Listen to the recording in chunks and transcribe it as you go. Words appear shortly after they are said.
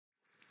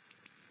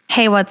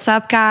Hey, what's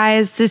up,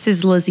 guys? This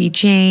is Lizzy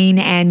Jane,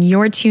 and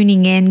you're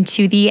tuning in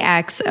to the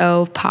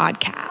XO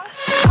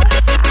podcast.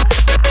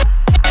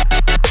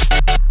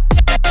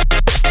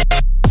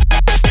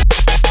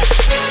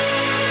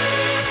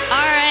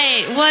 All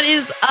right, what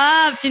is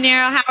up,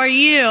 Gennaro? How are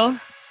you?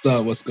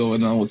 What's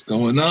going on? What's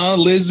going on,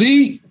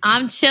 Lizzy?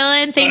 I'm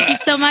chilling. Thank you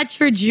so much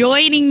for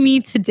joining me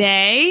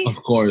today.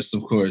 Of course.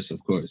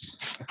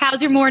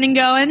 How's your morning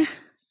going?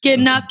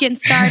 Getting up, getting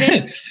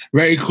started?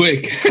 Very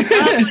quick.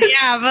 Oh,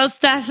 yeah,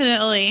 most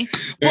definitely.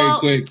 Very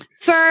quick.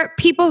 For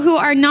people who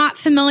are not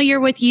familiar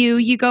with you,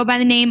 you go by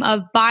the name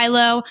of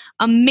Bailo,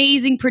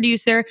 amazing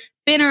producer,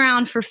 been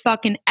around for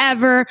fucking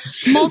ever,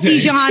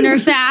 multi-genre,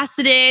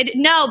 faceted.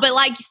 No, but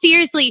like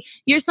seriously,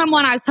 you're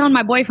someone I was telling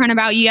my boyfriend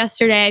about you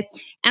yesterday,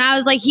 and I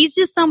was like, he's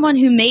just someone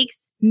who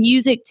makes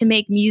music to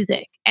make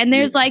music. And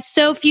there's like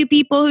so few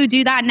people who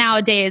do that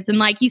nowadays. And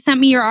like you sent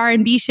me your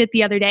R&B shit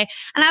the other day,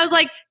 and I was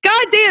like,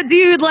 God damn,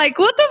 dude, like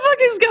what the fuck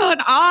is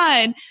going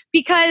on?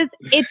 Because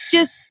it's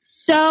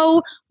just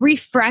so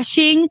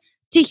refreshing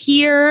to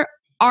hear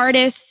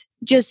artists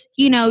just,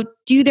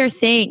 do their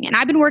thing. And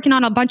I've been working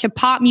on a bunch of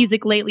pop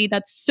music lately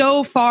that's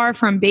so far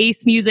from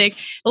bass music,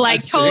 like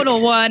that's total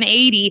sick.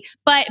 180.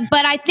 But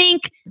I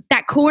think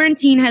that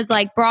quarantine has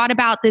like brought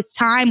about this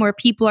time where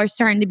people are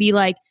starting to be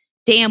like,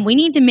 damn, we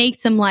need to make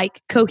some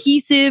like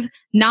cohesive,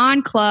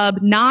 non-club,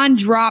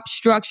 non-drop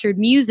structured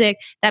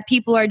music that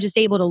people are just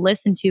able to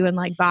listen to and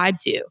like vibe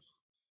to.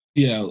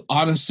 Yeah,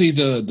 honestly,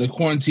 the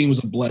quarantine was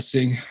a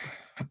blessing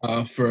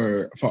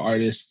for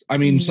artists. I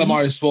mean, some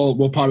artists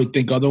will probably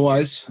think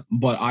otherwise,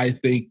 but I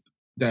think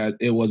that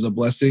it was a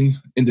blessing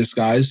in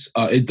disguise.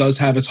 It does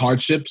have its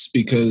hardships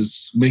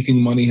because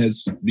making money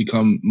has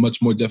become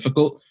much more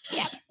difficult.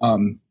 Yeah.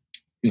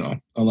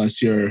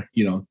 Unless you're,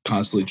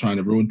 constantly trying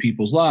to ruin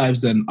people's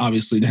lives, then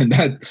obviously then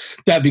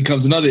that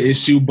becomes another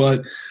issue.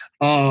 But,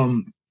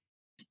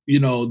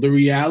 the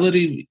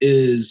reality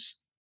is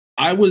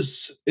I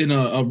was in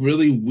a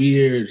really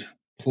weird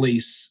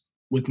place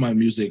with my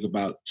music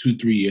about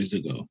 2-3 years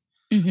ago.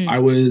 Mm-hmm. I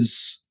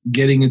was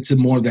getting into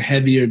more of the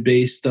heavier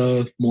bass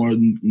stuff, more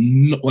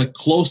like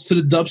close to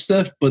the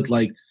dubstep, but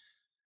like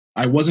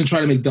I wasn't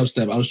trying to make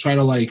dubstep. I was trying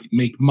to like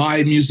make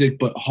my music,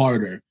 but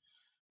harder.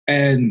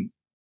 And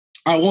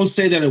I won't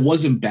say that it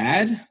wasn't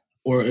bad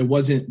or it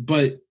wasn't,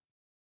 but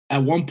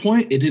at one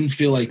point it didn't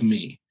feel like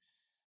me.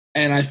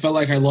 And I felt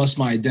like I lost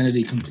my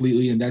identity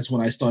completely. And that's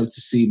when I started to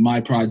see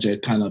my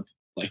project kind of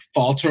like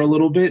falter a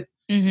little bit.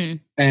 Mm-hmm.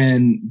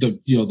 And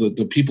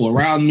the people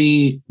around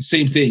me,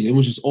 same thing. It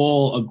was just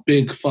all a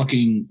big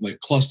fucking like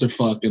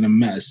clusterfuck and a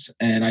mess.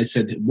 And I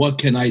said, what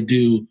can I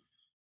do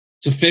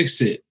to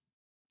fix it?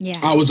 Yeah.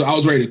 I was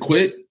ready to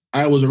quit.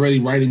 I was already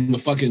writing the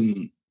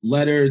fucking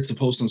letter to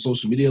post on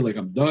social media like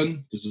I'm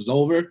done. This is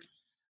over.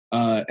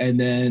 And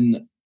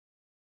then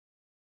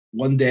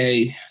one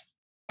day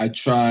I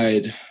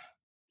tried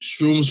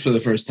shrooms for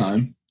the first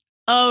time.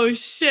 Oh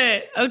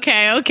shit.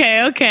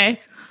 Okay.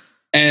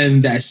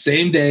 And that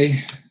same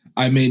day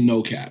I made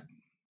No Cap.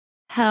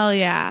 Hell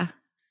yeah.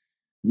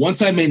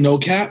 Once I made No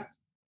Cap,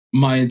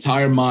 my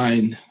entire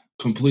mind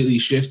completely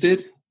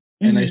shifted.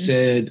 Mm-hmm. And I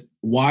said,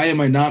 why am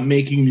I not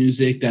making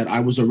music that I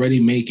was already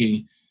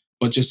making,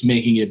 but just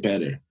making it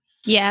better?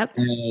 Yep.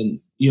 And,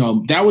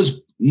 that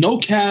was No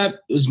Cap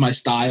was my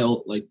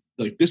style. Like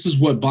this is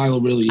what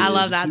Bailo really is. I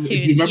love that too.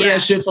 You remember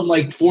that shit from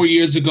like 4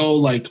 years ago?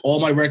 Like all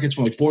my records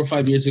from like 4 or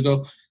 5 years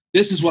ago?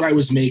 This is what I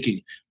was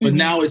making. But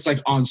now it's like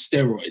on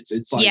steroids.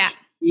 It's like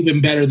even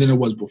better than it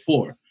was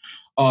before.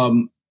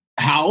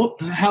 How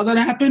that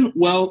happened?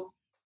 Well,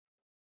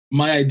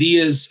 my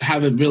ideas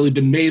haven't really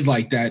been made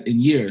like that in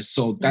years.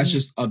 So that's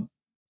just a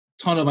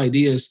ton of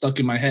ideas stuck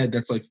in my head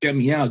that's like, get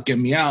me out.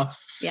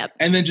 Yep.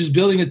 And then just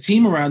building a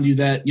team around you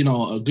that,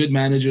 a good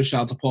manager,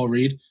 shout out to Paul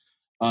Reed.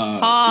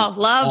 Paul.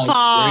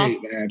 Paul's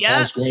great, man. Yep.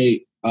 Paul's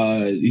great.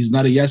 He's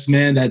not a yes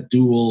man. That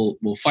dude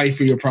will fight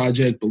for your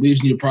project,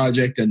 believes in your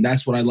project, and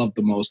that's what I love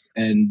the most.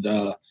 And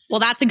well,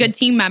 that's a good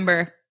team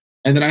member.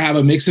 And then I have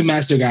a mix and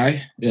master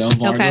guy,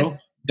 Vargo. Okay.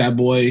 That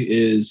boy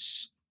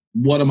is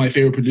one of my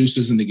favorite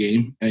producers in the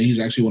game, and he's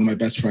actually one of my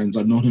best friends.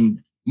 I've known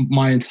him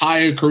my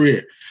entire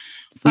career.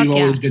 We've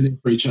always been in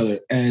for each other,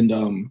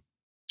 and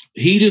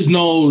he just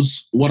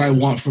knows what I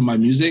want from my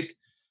music.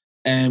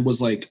 And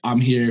was like, I'm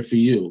here for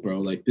you, bro.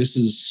 Like, this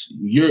is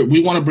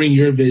we want to bring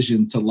your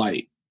vision to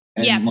light.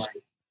 And like,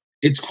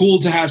 it's cool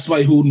to have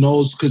somebody who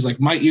knows, because like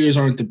my ears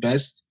aren't the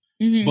best,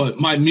 but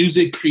my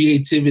music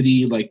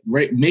creativity, like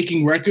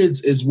making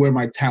records is where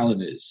my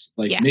talent is.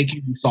 Like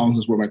making songs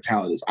is where my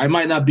talent is. I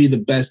might not be the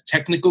best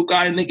technical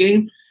guy in the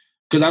game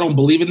because I don't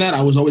believe in that.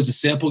 I was always a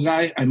sample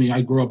guy. I mean,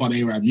 I grew up on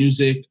A-Rap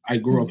music. I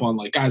grew up on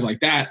like guys like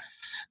that.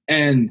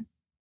 And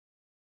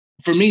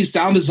for me,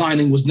 sound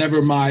designing was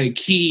never my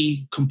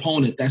key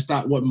component. That's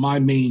not what my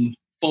main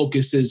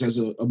focus is as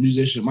a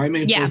musician. My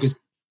main focus is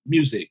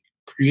music,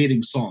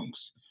 creating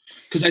songs.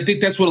 Because I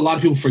think that's what a lot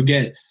of people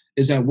forget,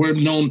 is that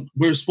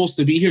we're supposed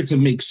to be here to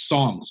make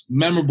songs,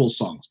 memorable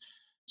songs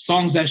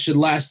that should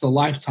last a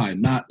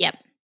lifetime, not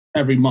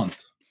every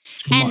month.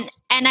 And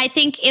I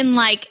think in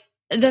like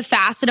the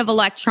facet of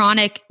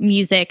electronic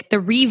music, the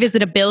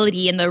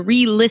revisitability and the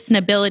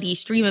re-listenability,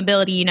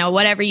 streamability, you know,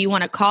 whatever you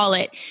want to call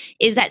it,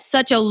 is at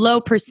such a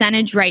low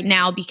percentage right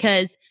now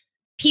because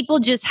people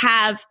just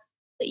have,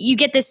 you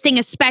get this thing,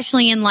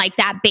 especially in like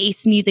that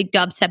bass music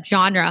dubstep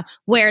genre,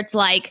 where it's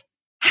like,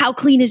 how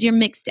clean is your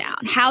mix down?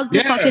 How's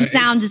the fucking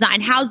sound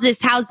design? How's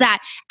this? How's that?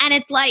 And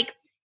it's like,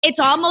 it's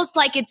almost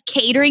like it's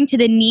catering to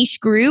the niche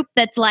group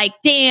that's like,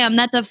 damn,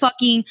 that's a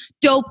fucking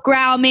dope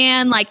growl,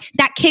 man. Like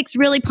that kick's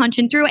really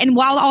punching through. And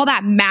while all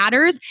that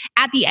matters,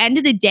 at the end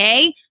of the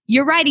day,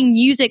 you're writing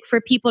music for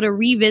people to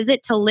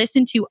revisit, to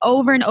listen to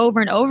over and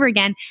over and over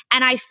again.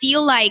 And I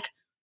feel like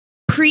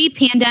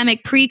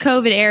pre-pandemic,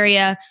 pre-COVID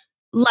area,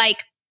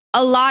 like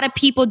a lot of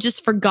people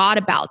just forgot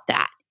about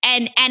that.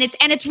 And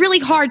it's really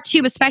hard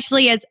too,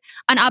 especially as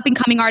an up and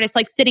coming artist,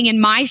 like sitting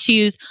in my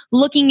shoes,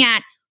 looking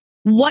at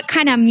what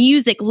kind of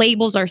music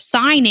labels are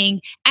signing,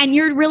 and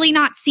you're really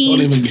not seeing.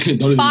 Don't even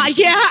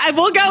yeah,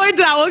 we'll go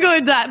into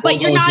that. But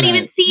you're not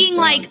even seeing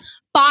like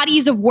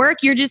bodies of work.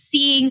 You're just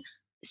seeing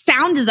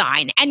sound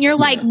design, and you're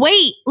like,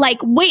 wait,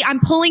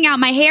 I'm pulling out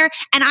my hair,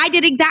 and I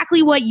did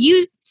exactly what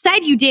you said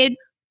you did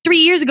 3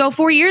 years ago,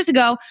 4 years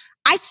ago.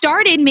 I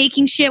started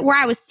making shit where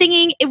I was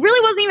singing. It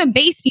really wasn't even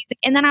bass music,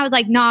 and then I was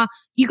like, nah,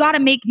 you got to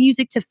make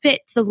music to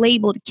fit to the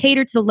label, to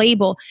cater to the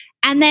label,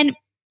 and then.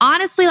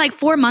 Honestly, like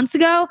 4 months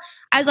ago,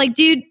 I was like,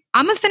 dude,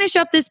 I'm going to finish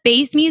up this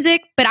bass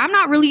music, but I'm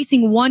not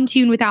releasing one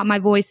tune without my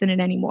voice in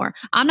it anymore.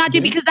 I'm not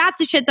doing because that's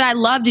the shit that I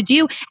love to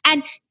do.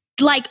 And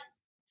like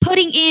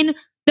putting in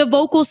the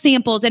vocal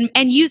samples and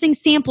using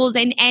samples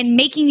and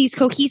making these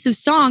cohesive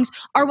songs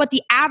are what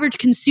the average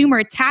consumer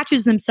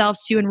attaches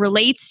themselves to and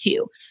relates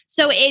to.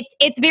 So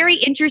it's very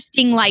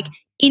interesting, like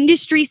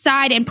industry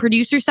side and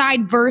producer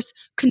side versus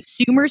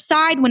consumer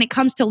side when it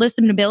comes to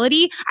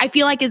listenability, I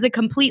feel like is a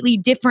completely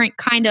different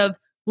kind of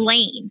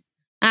lane.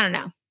 I don't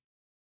know.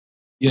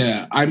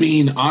 Yeah, I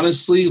mean,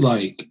 honestly,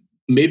 like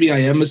maybe I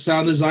am a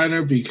sound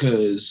designer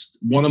because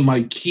one of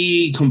my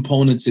key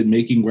components in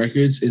making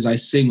records is I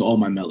sing all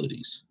my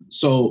melodies.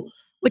 So,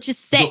 which is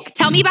sick.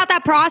 Tell me about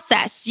that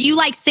process. Do you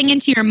like sing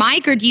into your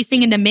mic or do you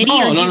sing into MIDI?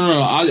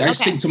 No. I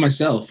sing to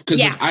myself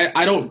because like,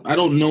 I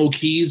don't know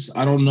keys.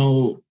 I don't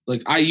know.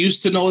 Like I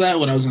used to know that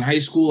when I was in high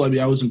school. I mean,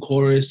 I was in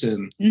chorus,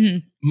 and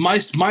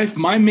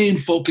my main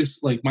focus,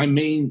 like my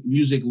main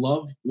music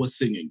love, was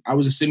singing. I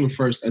was a singer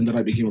first, and then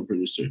I became a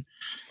producer.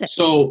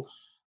 So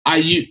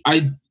I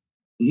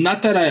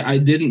not that I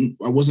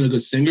wasn't a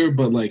good singer,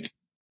 but like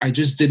I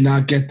just did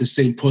not get the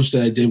same push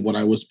that I did when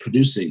I was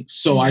producing.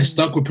 So I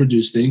stuck with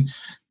producing,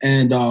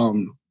 and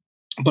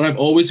but I've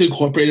always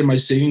incorporated my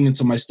singing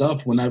into my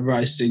stuff whenever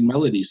I sing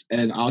melodies,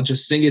 and I'll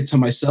just sing it to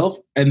myself,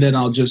 and then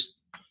I'll just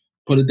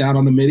put it down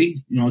on the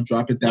MIDI,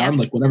 drop it down,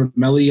 like whatever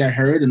melody I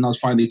heard, and I'll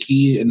find the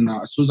key. And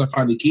as soon as I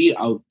find the key,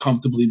 I'll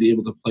comfortably be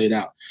able to play it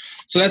out.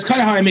 So that's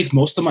kind of how I make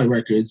most of my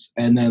records.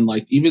 And then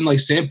like, even like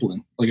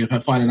sampling, like if I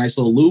find a nice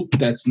little loop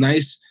that's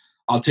nice,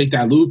 I'll take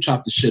that loop,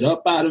 chop the shit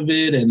up out of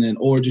it. And then,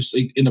 or just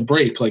like in a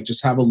break, like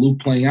just have a loop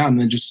playing out and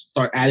then just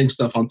start adding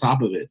stuff on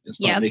top of it and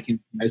start making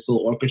a nice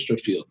little orchestra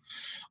feel.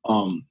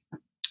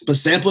 But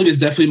sampling is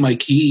definitely my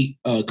key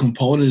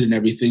component in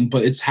everything,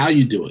 but it's how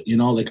you do it,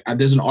 like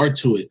there's an art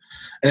to it.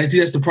 And I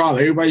think that's the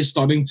problem. Everybody's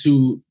starting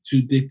to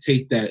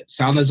dictate that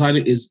sound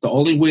designing is the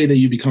only way that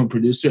you become a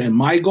producer. And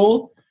my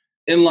goal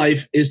in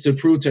life is to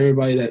prove to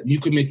everybody that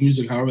you can make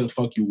music however the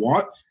fuck you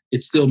want.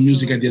 It's still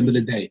music at the end of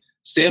the day.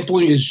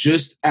 Sampling is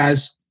just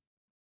as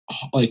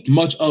like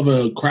much of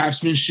a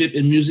craftsmanship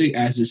in music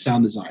as is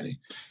sound designing.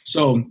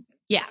 So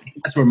yeah,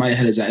 that's where my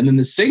head is at. And then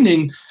the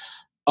singing,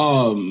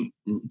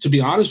 to be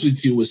honest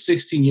with you, was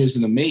 16 years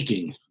in the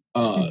making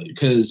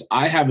because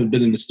I haven't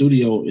been in the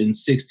studio in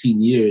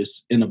 16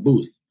 years in a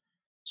booth.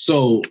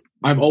 So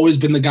I've always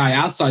been the guy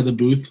outside the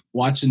booth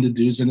watching the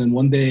dudes. And then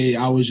one day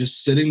I was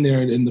just sitting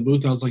there in the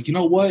booth. I was like, you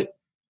know what?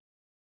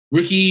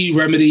 Ricky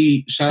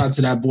Remedy, shout out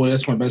to that boy.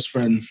 That's my best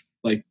friend,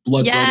 like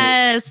blood brother.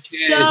 Yes,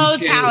 so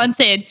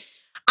talented.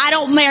 I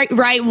don't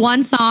write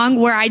one song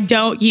where I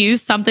don't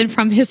use something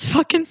from his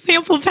fucking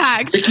sample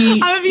packs. I'm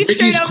gonna be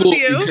straight up with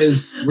you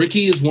because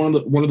Ricky is one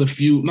of the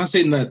few. I'm not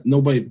saying that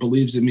nobody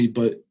believes in me,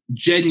 but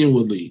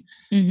genuinely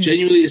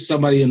is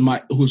somebody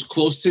who's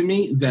close to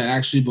me that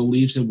actually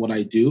believes in what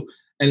I do,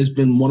 and has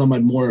been one of my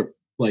more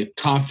like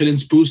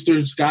confidence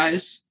boosters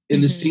guys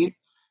in the scene.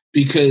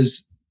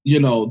 Because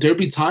there'll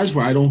be times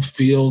where I don't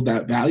feel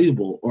that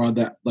valuable, or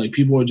that like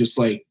people are just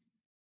like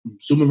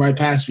zooming right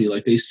past me.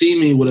 Like they see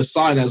me with a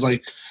sign that's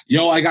like,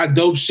 yo, I got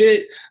dope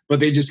shit,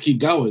 but they just keep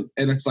going.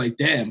 And it's like,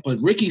 damn. But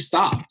Ricky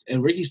stopped.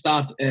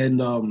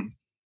 And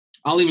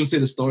I'll even say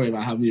the story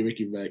about how me and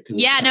Ricky met.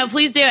 Yeah, no,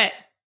 please do it.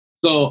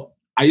 So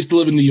I used to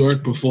live in New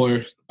York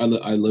before I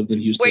lived in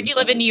Houston. Where'd you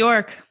live in New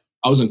York?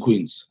 I was in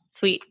Queens.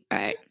 Sweet. All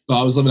right. So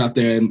I was living out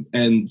there,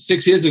 and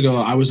 6 years ago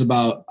I was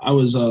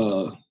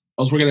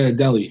working at a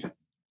deli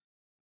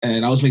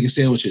and I was making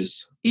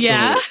sandwiches.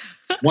 Yeah. So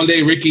one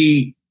day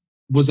Ricky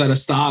was at a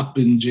stop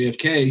in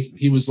JFK.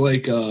 He was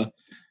like,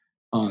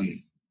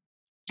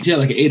 he had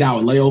like an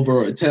 8-hour layover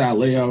or a 10-hour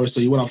layover. So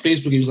he went on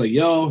Facebook. He was like,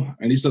 yo,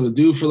 I need something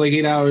to do for like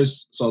 8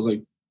 hours. So I was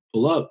like,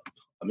 pull up.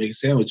 I'll make a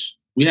sandwich.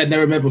 We had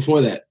never met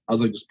before that. I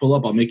was like, just pull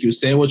up. I'll make you a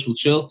sandwich. We'll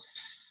chill.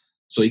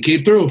 So he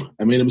came through.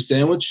 I made him a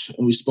sandwich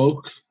and we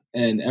spoke.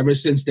 And ever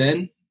since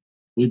then,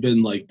 we've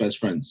been like best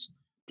friends.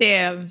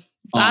 Damn.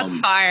 That's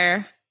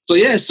fire. So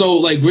yeah, so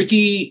like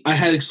Ricky, I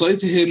had explained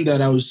to him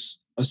that I was,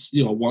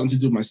 wanting to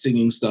do my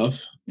singing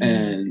stuff.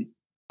 And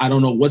I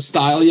don't know what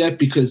style yet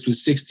because it's been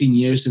 16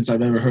 years since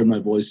I've ever heard my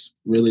voice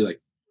really like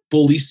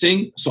fully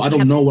sing. So I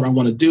don't know what I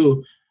want to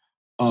do.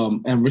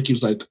 And Ricky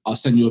was like, I'll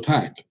send you a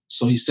pack.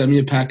 So he sent me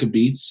a pack of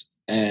beats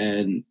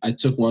and I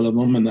took one of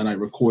them and then I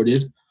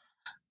recorded.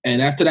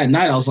 And after that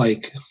night, I was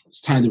like, it's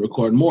time to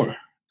record more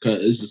because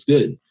this is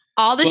good.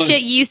 All the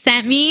shit you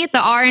sent me, the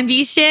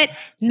R&B shit,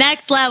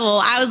 next level.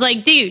 I was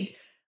like, dude,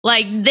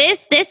 like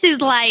this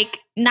is like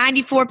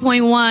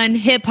 94.1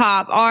 hip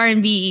hop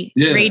R&B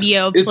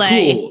radio play. It's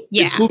cool.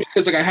 Yeah. It's cool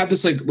because like I have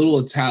this like little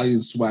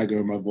Italian swagger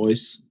in my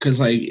voice. Because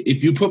like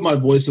if you put my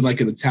voice in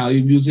like an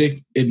Italian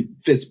music, it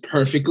fits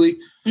perfectly.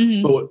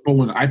 But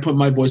when I put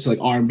my voice in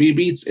like R&B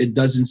beats, it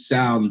doesn't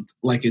sound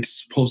like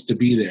it's supposed to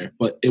be there.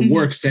 But it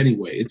works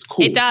anyway. It's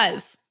cool. It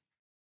does.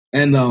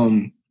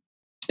 And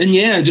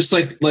yeah, just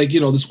like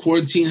this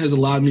quarantine has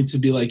allowed me to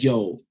be like,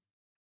 yo,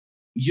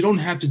 you don't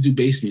have to do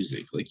bass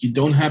music. Like, you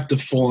don't have to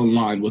fall in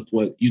line with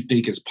what you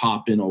think is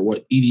popping or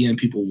what EDM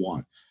people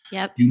want.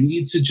 Yep. You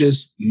need to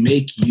just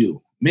make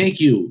you.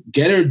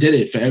 Getter did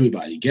it for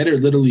everybody. Getter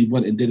literally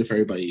went and did it for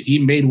everybody. He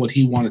made what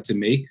he wanted to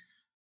make.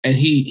 And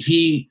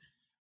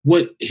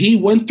what he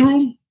went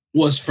through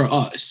was for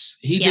us.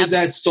 He did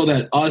that so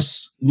that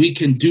we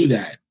can do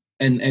that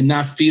and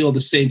not feel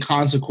the same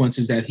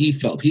consequences that he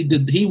felt.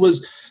 He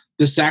was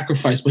the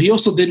sacrifice, but he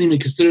also didn't even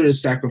consider it a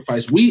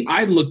sacrifice.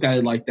 I looked at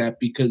it like that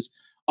because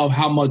of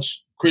how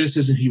much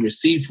criticism he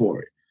received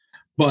for it.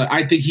 But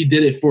I think he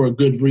did it for a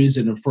good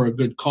reason and for a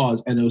good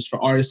cause. And it was for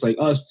artists like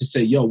us to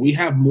say, yo, we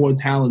have more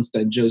talents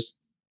than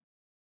just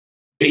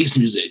bass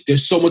music.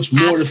 There's so much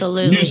more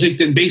to music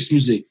than bass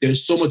music.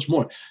 There's so much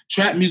more.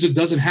 Trap music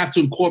doesn't have to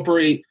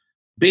incorporate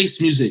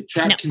bass music.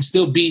 Trap can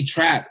still be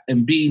trap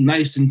and be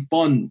nice and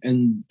fun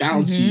and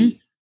bouncy.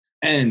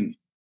 And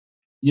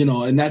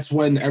and that's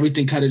when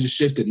everything kind of just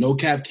shifted. No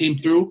Cap came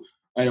through.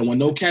 Right, and when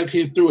No Cap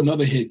came through,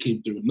 another hit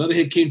came through. Another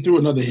hit came through,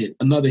 another hit.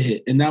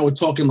 And now we're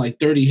talking like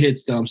 30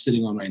 hits that I'm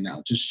sitting on right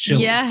now, just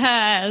chilling.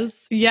 Yes.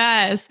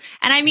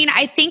 And I mean,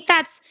 I think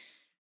that's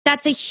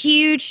a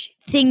huge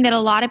thing that a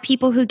lot of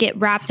people who get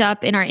wrapped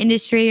up in our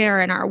industry or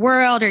in our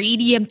world or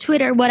EDM,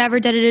 Twitter, whatever,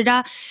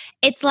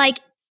 it's like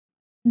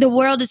the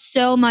world is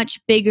so much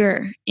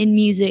bigger in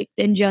music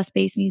than just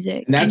bass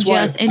music and that's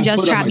just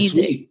trap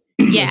music. Tweet.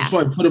 Yeah. That's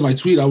why I put in my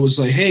tweet. I was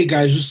like, hey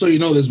guys, just so you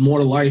know, there's more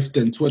to life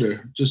than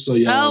Twitter. Just so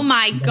you know. Oh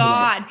my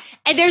God.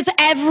 And there's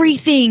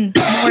everything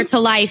more to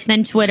life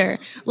than Twitter.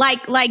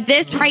 Like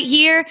this right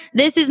here,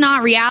 this is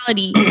not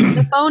reality.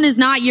 The phone is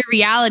not your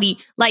reality.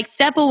 Like,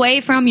 step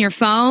away from your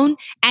phone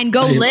and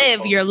go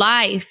live your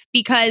life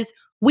because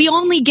we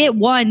only get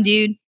one,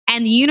 dude.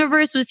 And the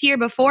universe was here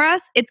before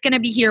us. It's going to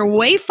be here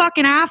way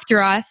fucking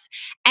after us.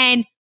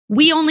 And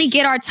we only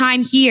get our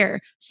time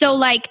here. So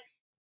like,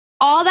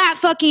 all that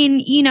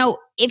fucking,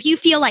 if you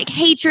feel like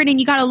hatred and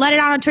you got to let it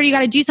out on Twitter, you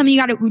got to do something, you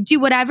got to do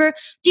whatever,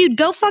 dude,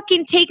 go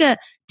fucking take a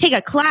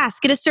class,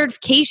 get a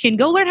certification,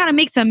 go learn how to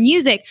make some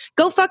music,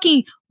 go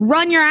fucking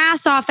run your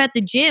ass off at the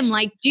gym,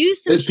 like do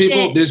some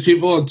shit. There's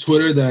people on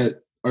Twitter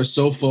that are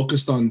so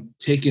focused on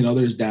taking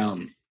others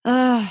down.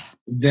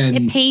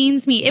 It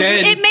pains me.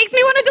 It makes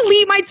me want to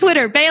delete my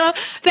Twitter. Bailo,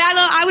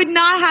 I would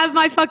not have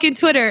my fucking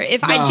Twitter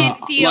if I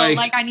didn't feel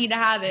like I need to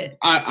have it.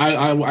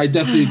 I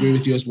definitely agree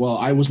with you as well.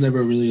 I was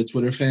never really a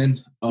Twitter fan.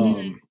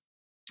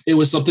 It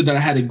was something that I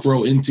had to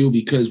grow into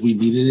because we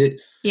needed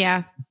it.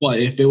 Yeah. But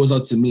if it was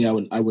up to me,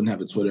 I wouldn't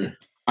have a Twitter.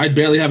 I'd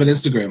barely have an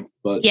Instagram.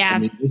 But yeah, I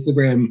mean,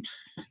 Instagram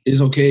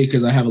is okay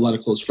because I have a lot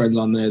of close friends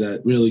on there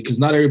that really, because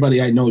not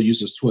everybody I know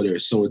uses Twitter.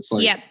 So it's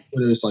like,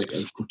 Twitter is like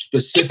a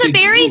specific. It's a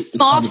very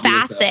small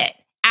facet,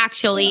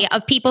 actually,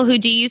 of people who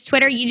do use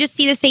Twitter. You just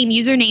see the same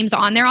usernames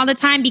on there all the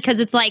time because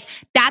it's like,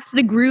 that's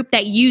the group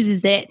that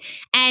uses it.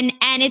 And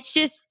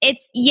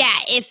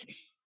if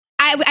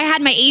I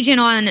had my agent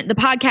on the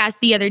podcast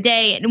the other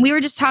day and we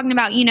were just talking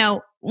about,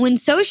 when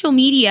social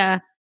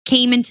media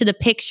came into the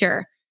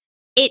picture,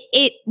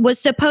 it was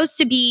supposed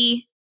to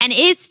be and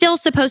is still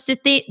supposed to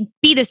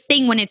be this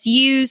thing when it's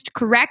used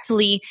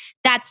correctly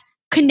that's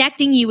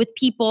connecting you with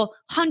people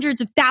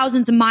hundreds of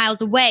thousands of miles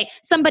away.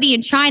 Somebody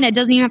in China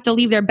doesn't even have to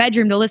leave their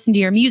bedroom to listen to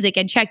your music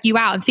and check you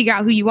out and figure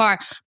out who you are.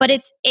 But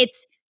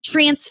it's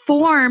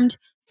transformed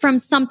from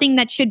something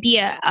that should be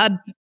a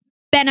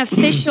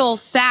beneficial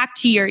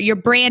fact to your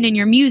brand and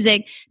your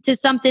music to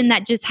something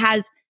that just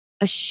has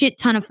a shit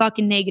ton of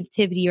fucking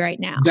negativity right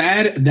now.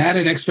 That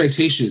and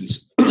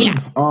expectations. Yeah.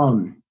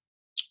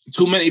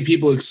 Too many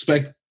people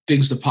expect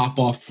things to pop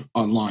off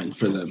online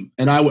for them.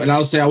 And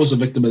I'll say I was a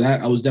victim of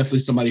that. I was definitely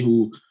somebody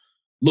who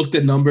looked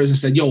at numbers and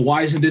said, yo,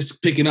 why isn't this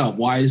picking up?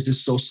 Why is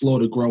this so slow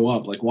to grow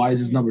up? Like, why is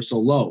this number so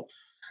low?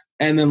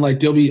 And then like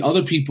there'll be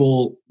other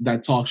people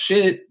that talk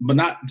shit, but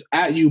not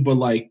at you, but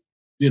like,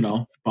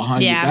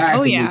 behind your back.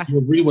 Oh, and yeah.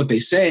 you read what they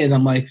say. And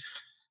I'm like,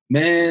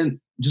 man,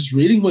 just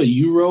reading what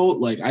you wrote,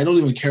 like I don't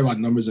even care about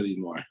numbers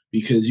anymore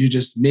because you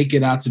just make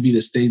it out to be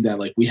this thing that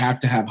like we have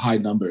to have high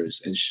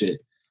numbers and shit.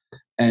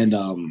 And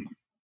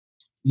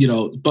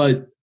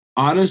but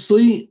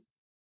honestly,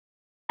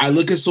 I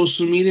look at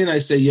social media and I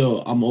say, yo,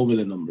 I'm over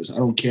the numbers. I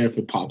don't care if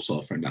it pops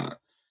off or not.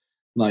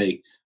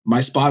 Like my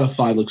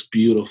Spotify looks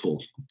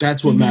beautiful.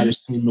 That's what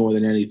matters to me more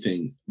than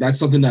anything. That's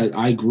something that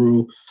I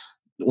grew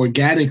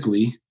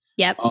organically.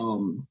 Yep.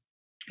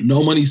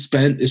 No money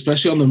spent,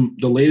 especially on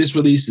the latest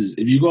releases.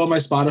 If you go on my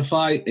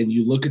Spotify and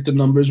you look at the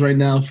numbers right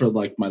now for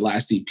like my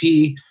last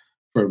EP,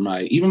 for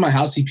even my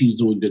house EP is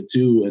doing good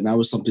too, and that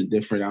was something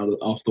different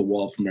off the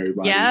wall from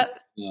everybody. Yep.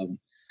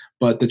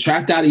 But the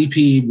Tracked Out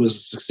EP was a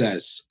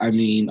success. I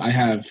mean, I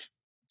have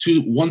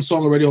one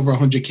song already over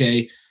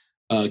 100K,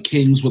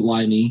 Kings with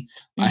Liney.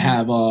 I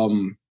have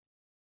In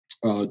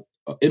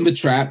the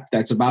Trap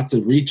that's about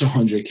to reach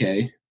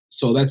 100K.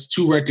 So that's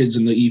 2 records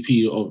in the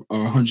EP or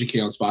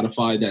 100K on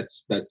Spotify.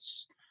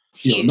 That's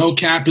No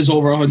Cap is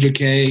over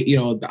 100K.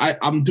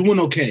 I'm doing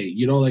okay.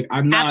 Like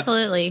I'm not.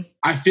 Absolutely.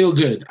 I feel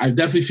good. I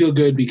definitely feel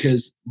good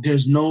because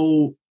there's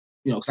no,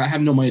 because I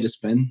have no money to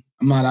spend.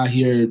 I'm not out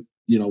here,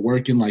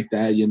 working like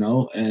that,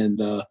 and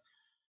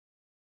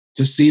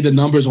to see the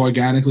numbers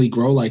organically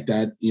grow like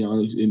that,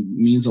 it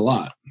means a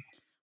lot.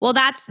 Well,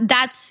 that's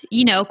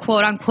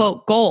quote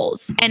unquote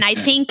goals. And I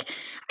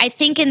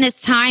think in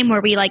this time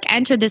where we like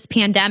entered this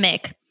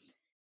pandemic,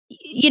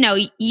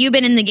 you've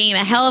been in the game a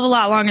hell of a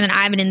lot longer than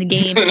I've been in the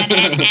game. And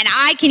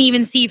I can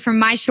even see from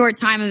my short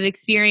time of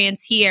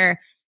experience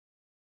here,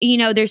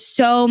 there's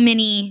so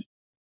many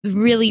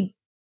really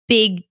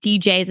big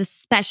DJs,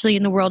 especially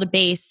in the world of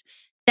bass,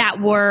 that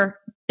were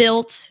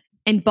built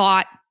and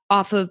bought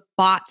off of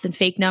bots and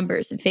fake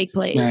numbers and fake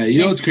plays.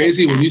 Yeah, what's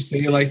crazy when you say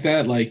it like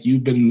that? Like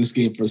you've been in this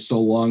game for so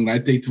long. I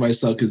think to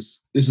myself,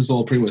 because this is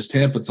all pretty much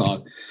Tampa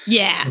talk.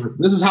 Yeah,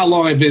 this is how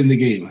long I've been in the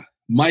game.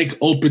 Mike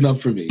opened up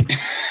for me.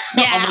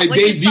 Yeah, on my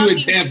debut in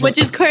Tampa, which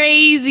is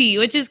crazy.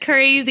 But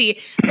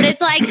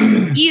it's like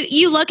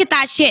you look at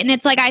that shit, and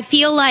it's like I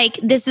feel like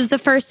this is the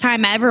first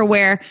time ever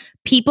where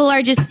people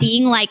are just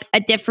seeing like a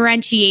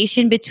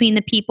differentiation between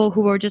the people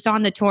who were just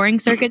on the touring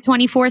circuit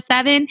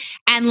 24/7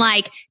 and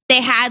like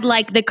they had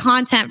like the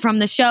content from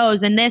the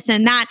shows and this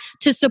and that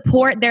to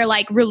support their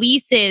like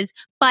releases.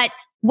 But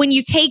when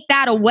you take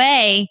that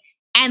away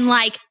and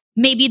like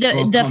maybe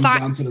comes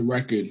down to the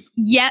record.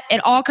 Yep,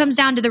 it all comes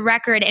down to the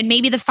record, and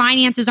maybe the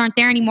finances aren't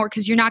there anymore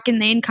because you're not getting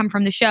the income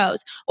from the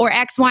shows or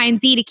X, Y, and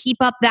Z to keep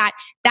up that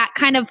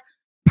kind of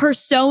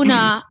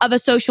persona of a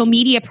social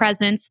media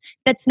presence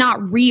that's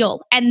not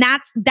real. And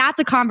that's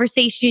a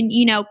conversation,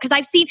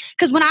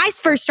 because when I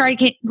first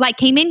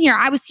came in here,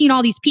 I was seeing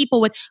all these people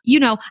with,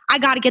 I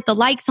got to get the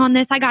likes on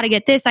this, I got to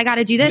get this, I got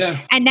to do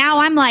this, and now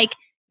I'm like,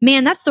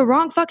 man, that's the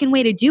wrong fucking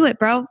way to do it,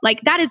 bro.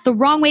 Like that is the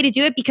wrong way to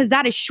do it because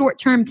that is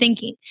short-term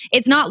thinking.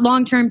 It's not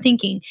long-term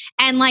thinking.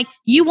 And like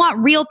you want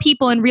real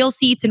people and real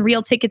seats and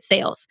real ticket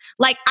sales.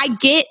 Like I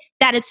get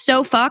that it's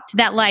so fucked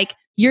that like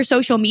your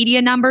social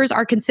media numbers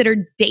are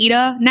considered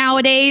data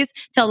nowadays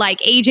to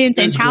like agents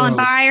and talent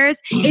buyers.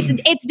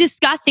 It's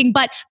disgusting.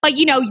 But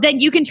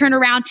then you can turn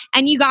around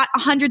and you got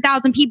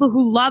 100,000 people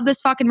who love this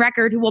fucking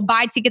record who will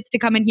buy tickets to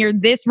come and hear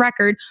this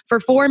record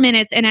for 4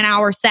 minutes in an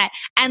hour set.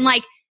 And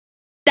like,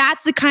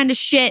 that's the kind of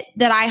shit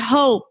that I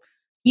hope,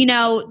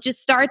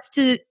 just starts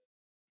to.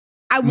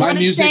 My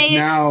music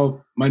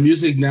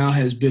now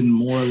has been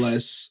more or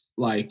less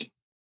like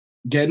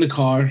get in the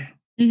car,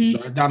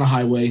 drive down a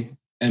highway,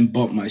 and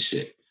bump my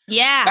shit.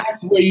 Yeah,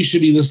 that's where you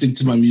should be listening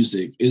to my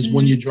music. Is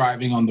when you're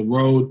driving on the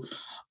road.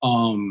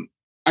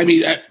 I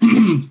mean,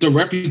 the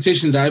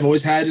reputation that I've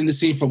always had in the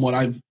scene, from what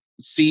I've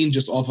seen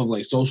just off of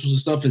like socials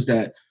and stuff, is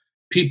that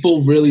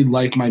people really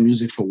like my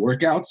music for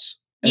workouts.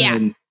 Yeah.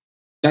 And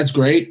that's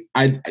great.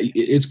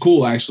 It's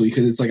cool actually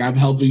because it's like I'm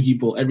helping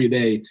people every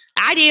day.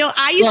 I do.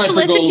 I used to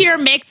listen to your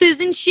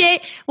mixes and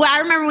shit. Well, I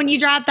remember when you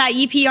dropped that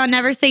EP on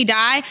Never Say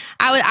Die.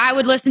 I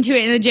would listen to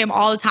it in the gym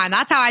all the time.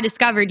 That's how I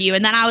discovered you.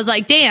 And then I was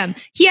like, damn,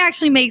 he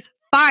actually makes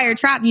fire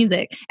trap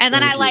music. And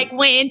then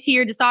went into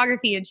your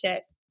discography and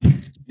shit.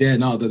 Yeah,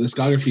 no, the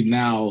discography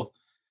now.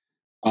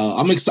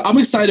 I'm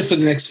excited for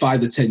the next 5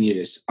 to 10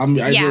 years. I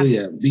really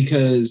am,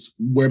 because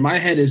where my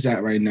head is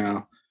at right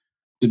now,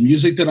 the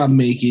music that I'm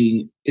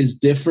making is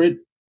different,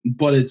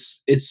 but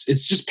it's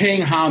just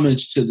paying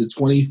homage to the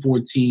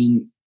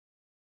 2014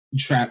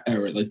 trap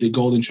era, like the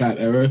golden trap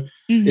era.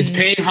 Mm-hmm. It's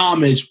paying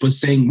homage, but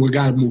saying we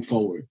got to move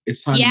forward.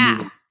 It's time to move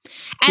on.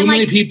 Too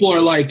many people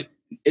are like,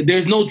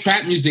 there's no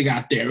trap music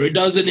out there. It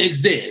doesn't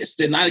exist,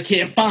 and I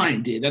can't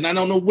find it, and I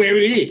don't know where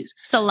it is.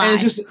 It's a lie.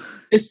 And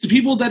it's the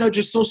people that are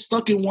just so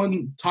stuck in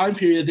one time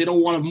period, they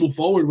don't want to move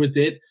forward with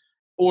it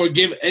or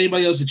give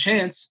anybody else a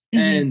chance.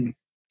 Mm-hmm. And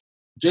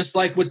just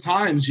like with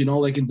times,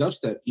 like in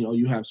dubstep,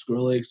 you have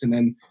Skrillex, and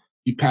then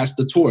you pass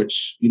the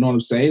torch. You know what I'm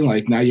saying?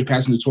 Like now you're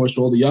passing the torch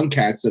to all the young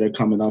cats that are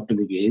coming up in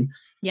the game.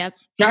 Yep.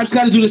 Trap's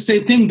got to do the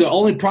same thing. The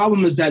only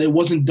problem is that it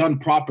wasn't done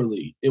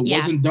properly. It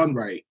wasn't done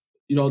right.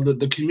 You know,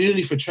 the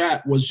community for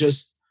trap was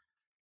just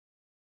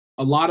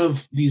a lot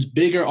of these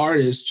bigger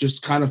artists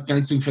just kind of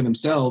fencing for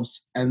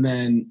themselves and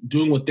then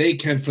doing what they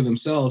can for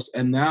themselves.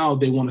 And now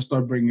they want to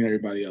start bringing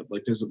everybody up.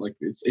 Like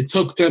it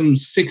took them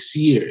 6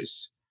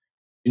 years.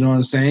 You know what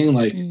I'm saying?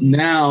 Like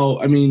now,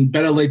 I mean,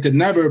 better late than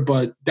never,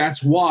 but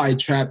that's why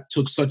trap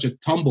took such a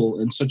tumble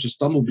and such a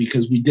stumble,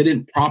 because we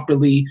didn't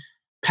properly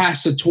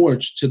pass the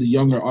torch to the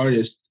younger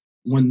artists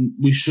when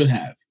we should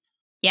have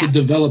to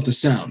develop the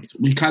sound.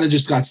 We kind of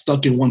just got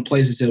stuck in one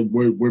place and said,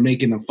 we're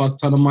making a fuck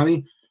ton of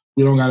money.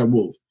 We don't got to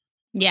move.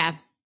 Yeah.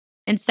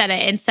 Instead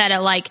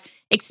of like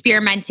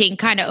experimenting,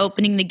 kind of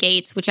opening the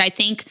gates, which I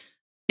think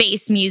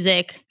bass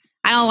music,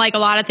 I don't like a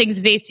lot of things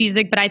bass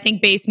music, but I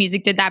think bass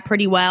music did that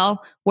pretty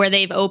well, where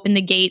they've opened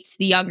the gates to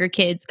the younger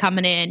kids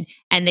coming in,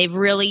 and they've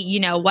really,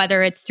 you know,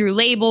 whether it's through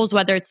labels,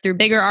 whether it's through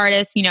bigger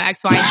artists, you know,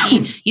 X, Y,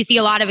 and Z, you see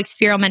a lot of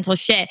experimental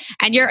shit.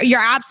 And you're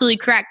absolutely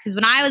correct, because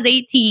when I was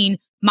 18,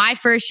 my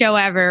first show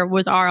ever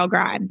was R.L.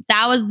 Grime.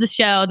 That was the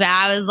show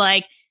that I was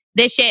like,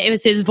 this shit, it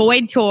was his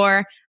Void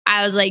tour.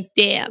 I was like,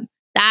 damn,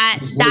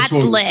 that's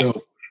lit.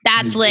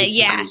 That's lit,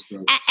 yeah.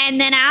 And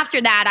then after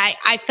that,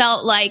 I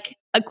felt like,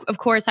 of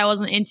course, I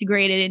wasn't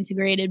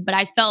integrated, but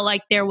I felt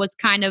like there was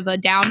kind of a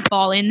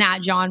downfall in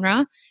that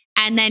genre.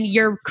 And then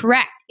you're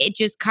correct. It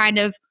just kind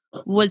of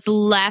was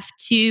left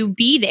to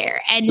be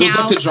there. And it was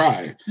left to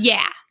dry.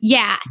 Yeah.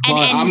 But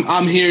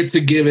I'm here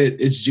to give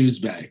it its juice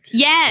back.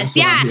 Yes,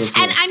 yeah.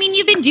 And I mean,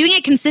 you've been doing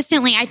it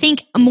consistently. I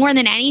think more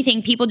than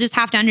anything, people just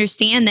have to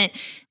understand that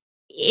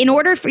in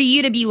order for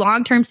you to be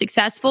long-term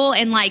successful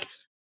and like,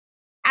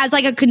 as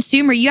like a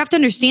consumer, you have to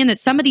understand that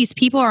some of these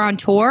people are on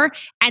tour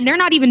and they're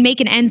not even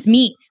making ends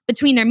meet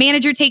between their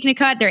manager taking a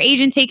cut, their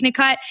agent taking a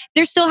cut.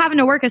 They're still having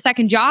to work a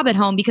second job at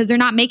home because they're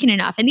not making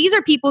enough. And these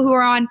are people who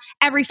are on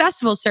every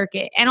festival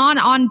circuit and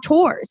on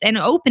tours and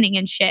opening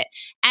and shit.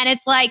 And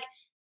it's like,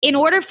 in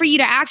order for you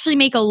to actually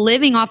make a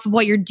living off of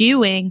what you're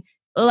doing,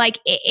 like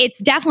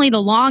it's definitely the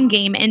long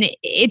game. And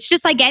it's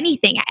just like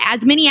anything,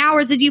 as many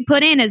hours as you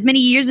put in, as many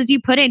years as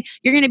you put in,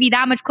 you're going to be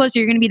that much closer.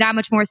 You're going to be that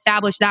much more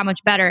established, that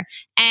much better.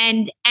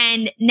 And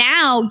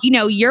now, you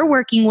know, you're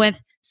working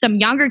with some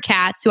younger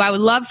cats who I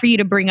would love for you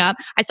to bring up.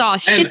 I saw a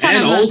shit ton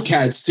of old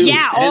cats too.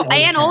 Yeah.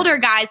 And older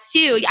guys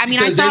too. I mean,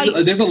 because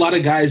there's a lot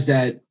of guys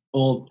that,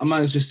 well, I'm not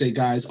going to just say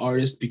guys,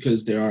 artists,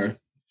 because there are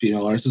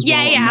female artists as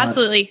well. Yeah,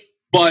 absolutely.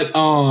 But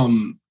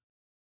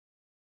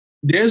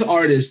there's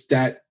artists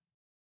that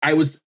I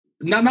would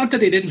not that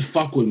they didn't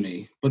fuck with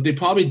me, but they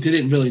probably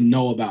didn't really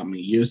know about me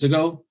years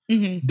ago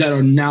that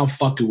are now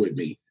fucking with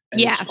me.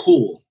 And it's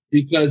cool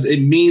because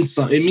it means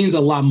a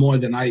lot more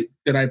than I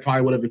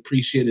probably would have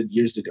appreciated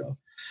years ago.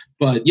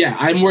 But yeah,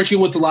 I'm working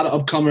with a lot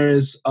of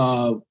upcomers,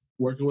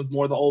 working with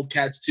more of the old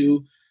cats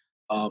too.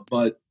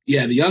 But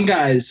yeah, the young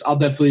guys, I'll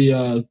definitely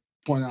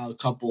point out a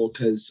couple,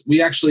 because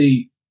we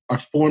actually are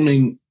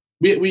forming.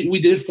 We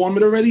did form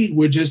it already.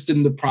 We're just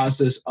in the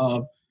process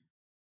of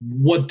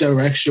what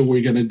direction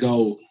we're going to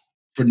go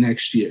for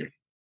next year.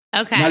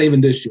 Okay. Not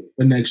even this year,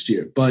 but next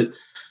year. But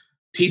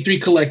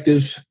T3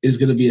 Collective is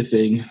going to be a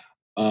thing.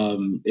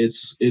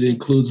 It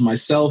includes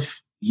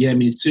myself, Yeah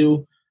Me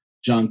Too,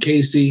 John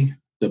Casey,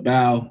 The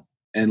Bow,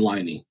 and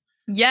Liney.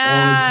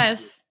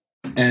 Yes.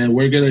 And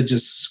we're going to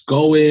just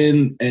go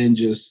in and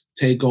just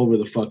take over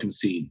the fucking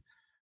scene.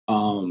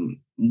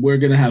 We're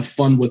going to have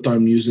fun with our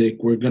music.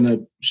 We're going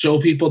to show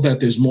people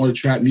that there's more to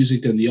trap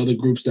music than the other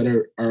groups that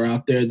are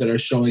out there that are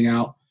showing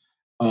out.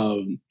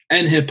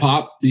 And hip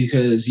hop,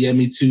 because Yeah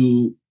Me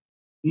Too,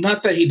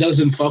 not that he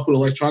doesn't fuck with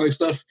electronic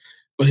stuff,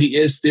 but he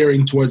is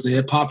steering towards the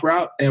hip hop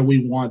route, and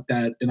we want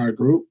that in our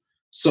group.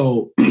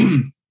 So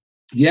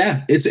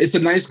yeah, it's a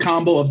nice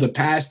combo of the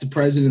past, the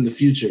present, and the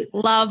future.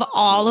 Love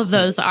all of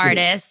those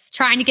artists.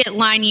 Trying to get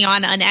Liney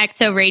on an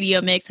EXO radio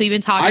mix. We've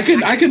been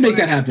talking. I can make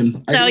that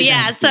happen.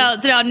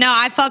 So no,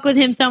 I fuck with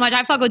him so much.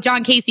 I fuck with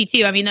John Casey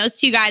too. I mean, those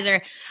two guys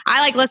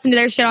I like listen to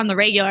their shit on the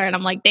regular, and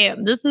I'm like,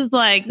 damn, this is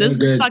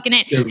fucking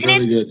it. They're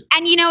really good.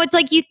 And you know, it's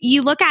like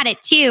you look at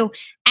it too,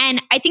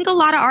 and I think a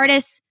lot of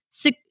artists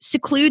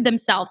seclude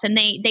themselves, and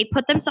they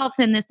put themselves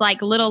in this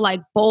like little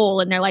like bowl,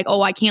 and they're like,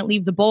 oh, I can't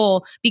leave the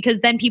bowl because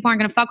then people aren't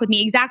going to fuck with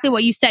me. Exactly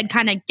what you said,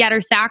 kind of get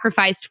her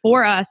sacrificed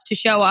for us to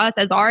show us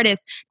as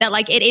artists that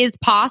like it is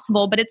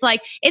possible. But it's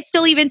like, it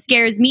still even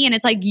scares me. And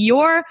it's like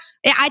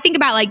I think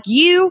about like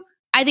you,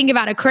 I think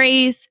about a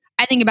Craze,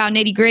 I think about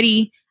Nitty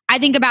Gritty, I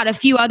think about a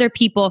few other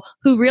people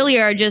who really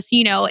are just,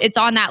 you know, it's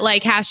on that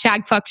like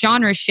hashtag fuck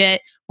genre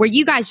shit, where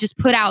you guys just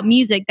put out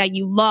music that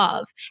you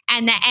love.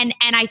 And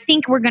I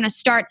think we're going to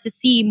start to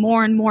see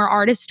more and more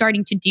artists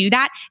starting to do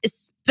that,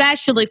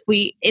 especially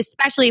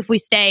if we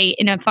stay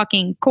in a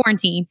fucking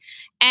quarantine.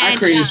 And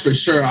Craze for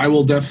sure. I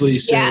will definitely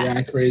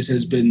say Craze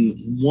has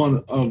been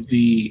one of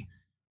the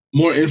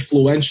more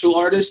influential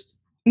artists,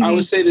 I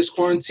would say, this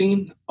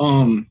quarantine.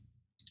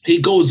 He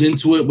goes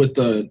into it with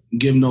the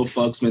give no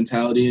fucks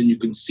mentality, and you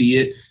can see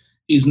it.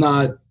 He's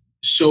not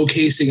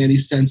showcasing any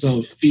sense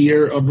of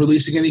fear of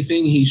releasing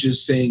anything. He's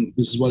just saying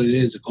this is what it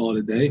is, to call it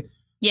a day.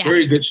 Yeah.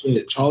 Very good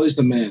shit. Charlie's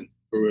the man,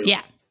 for real.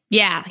 Yeah.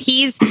 Yeah.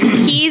 He's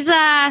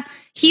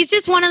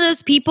just one of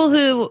those people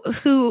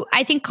who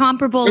I think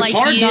comparable it's like you.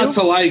 It's hard not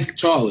to like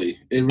Charlie.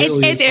 It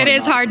really is. It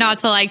is hard not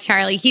to like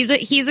Charlie. He's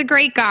a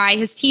great guy.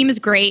 His team is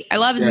great. I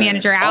love his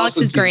manager. Alex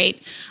is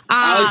great.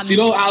 Alex,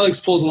 Alex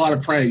pulls a lot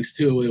of pranks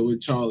too with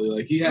Charlie.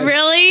 Like he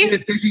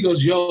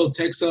goes, "Yo,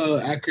 text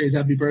Acraze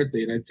happy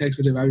birthday," and I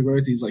texted him happy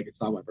birthday. He's like,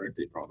 "It's not my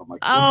birthday, bro." And I'm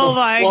like, "Oh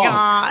my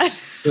god."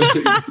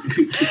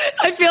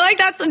 I feel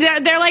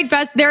like they're like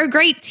best. They're a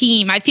great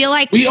team. I feel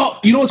like you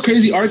know what's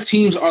crazy? Our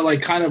teams are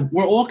like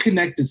we're all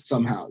connected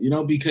somehow. You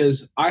know,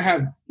 because I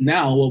have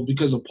now,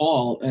 because of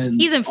Paul,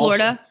 and he's in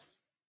Florida.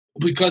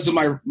 Because of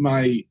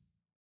my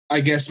I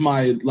guess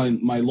my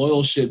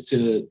loyalship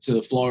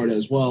to Florida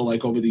as well,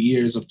 like over the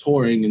years of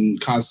touring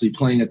and constantly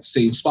playing at the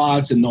same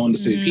spots and knowing the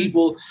same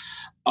people,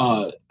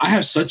 I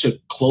have such a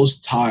close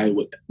tie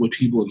with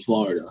people in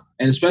Florida,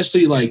 and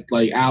especially like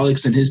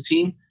Alex and his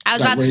team. I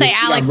was about to say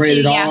Alex too.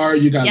 Rated R.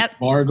 You got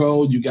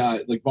Vargo. You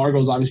got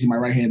Vargo's obviously my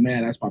right hand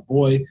man. That's my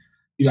boy.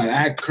 You got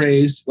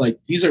Acraze. Like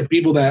these are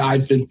people that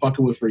I've been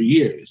fucking with for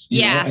years.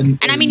 You know? And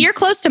I mean, you're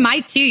close to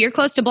Mike too. You're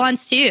close to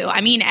Blunts too.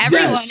 I mean,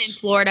 everyone in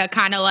Florida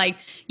kind of like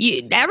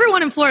you.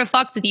 Everyone in Florida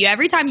fucks with you.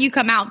 Every time you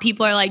come out,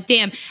 people are like,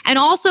 "Damn!" And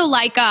also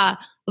like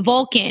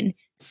Vulcan,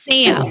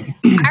 Sam.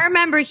 I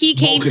remember he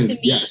came to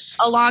me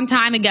a long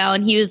time ago,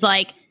 and he was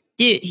like,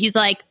 "Dude," he's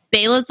like,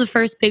 Bailo's the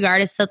first big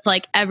artist that's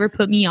like ever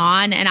put me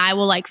on, and I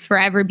will like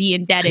forever be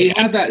indebted. He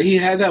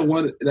had that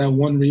one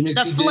remix.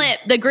 The Flip,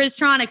 the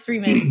Grizztronics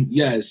remix.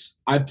 Yes,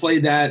 I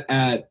played that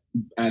at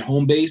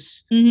home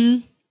base.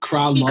 Mm-hmm.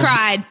 Crowd loved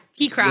it.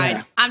 He cried.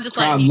 Yeah. I'm just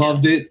crowd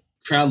loved it.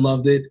 Crowd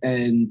loved it,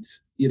 and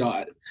you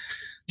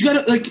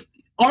gotta like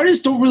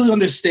artists don't really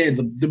understand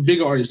the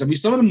big artists. I mean,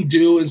 some of them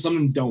do, and some of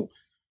them don't.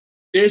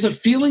 There's a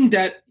feeling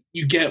that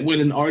you get when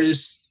an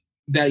artist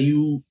that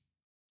you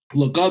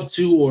look up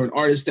to or an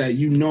artist that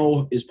you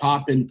know is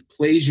popping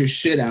plays your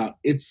shit out.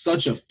 It's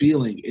such a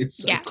feeling.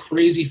 It's a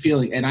crazy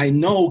feeling. And I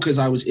know because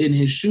I was in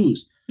his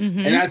shoes. Mm-hmm.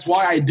 And that's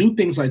why I do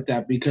things like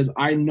that, because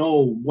I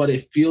know what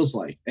it feels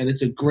like. And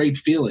it's a great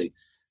feeling.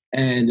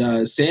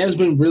 And Sam's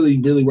been really,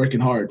 really working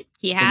hard.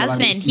 He has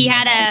been. He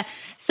had a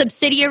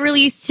Subsidia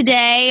release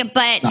today,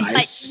 but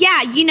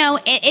yeah,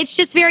 it's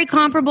just very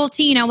comparable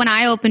to, when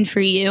I opened for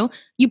you,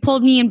 you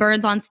pulled me and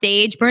Burns on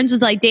stage. Burns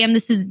was like, "Damn,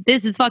 this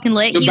is fucking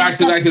lit." Back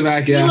to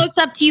back. Yeah. He looks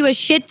up to you a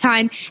shit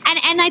ton.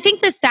 And I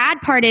think the sad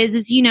part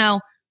is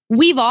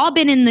we've all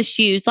been in the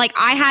shoes. Like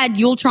I had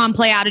Yultron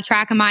play out a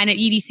track of mine at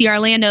EDC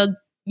Orlando,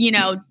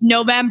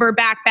 November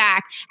back.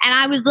 And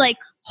I was like,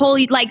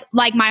 holy,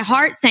 like my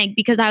heart sank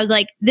because I was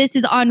like, this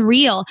is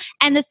unreal.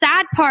 And the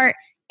sad part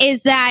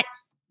is that,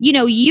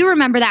 you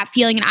remember that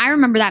feeling and I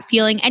remember that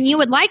feeling. And you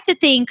would like to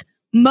think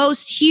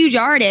most huge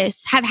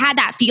artists have had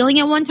that feeling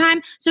at one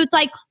time. So it's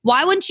like,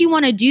 why wouldn't you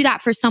want to do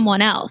that for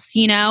someone else?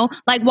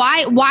 Like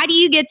why do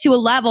you get to a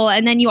level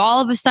and then you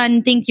all of a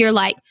sudden think you're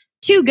like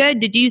too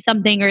good to do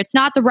something, or it's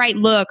not the right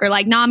look, or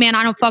like, nah, man,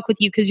 I don't fuck with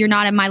you because you're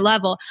not at my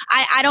level.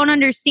 I don't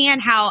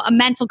understand how a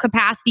mental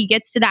capacity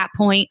gets to that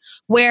point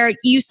where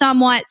you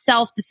somewhat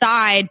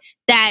self-decide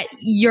that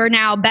you're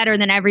now better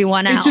than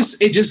everyone else.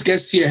 It just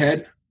gets to your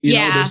head.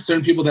 There's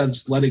certain people that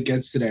just let it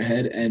get to their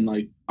head. And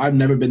like, I've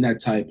never been that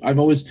type. I've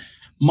always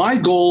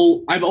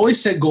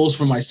set goals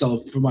for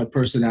myself, for my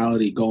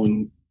personality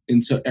going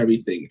into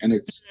everything. And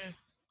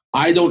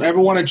I don't ever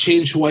want to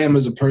change who I am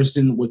as a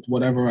person with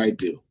whatever I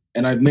do.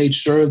 And I've made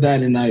sure of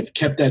that, and I've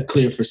kept that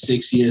clear for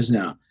 6 years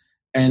now.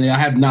 And I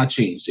have not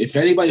changed. If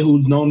anybody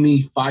who'd known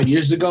me 5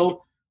 years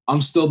ago,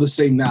 I'm still the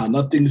same now.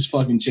 Nothing's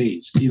fucking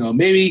changed.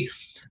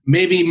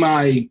 Maybe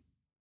my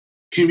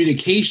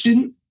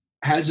communication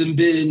hasn't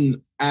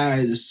been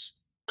as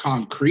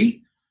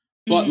concrete,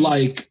 but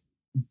like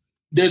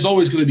there's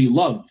always going to be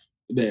love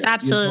there.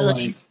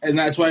 Absolutely. And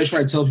that's why I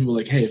try to tell people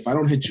like, hey, if I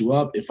don't hit you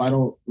up, if I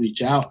don't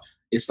reach out,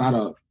 it's not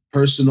a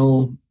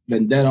personal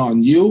vendetta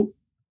on you.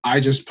 I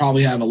just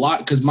probably have a lot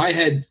because my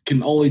head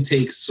can only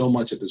take so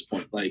much at this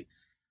point. Like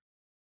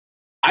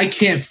I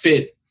can't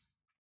fit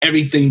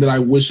everything that I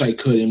wish I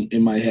could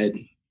in my head.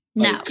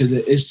 No. Because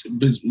it's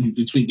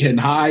between getting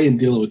high and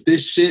dealing with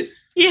this shit.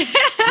 Yeah.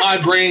 My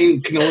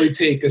brain can only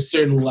take a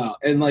certain amount.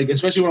 And like,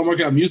 especially when I'm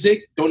working on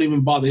music, don't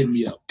even bother hitting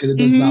me up because it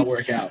does not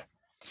work out.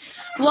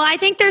 Well, I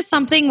think there's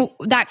something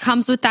that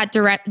comes with that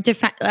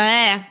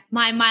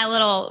my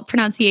little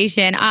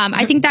pronunciation.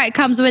 I think that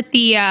comes with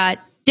the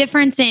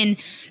difference in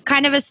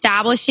kind of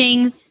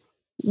establishing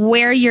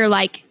where your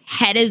like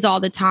head is all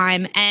the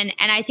time. And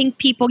I think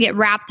people get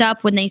wrapped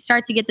up when they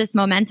start to get this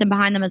momentum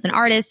behind them as an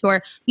artist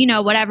or,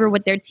 whatever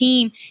with their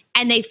team.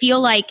 And they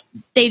feel like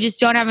they just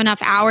don't have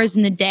enough hours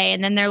in the day.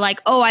 And then they're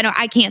like, oh,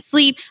 I can't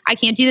sleep. I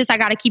can't do this. I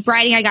got to keep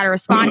writing. I got to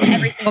respond to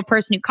every single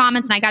person who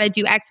comments and I got to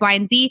do X, Y,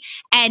 and Z.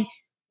 And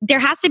there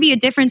has to be a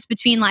difference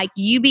between like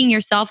you being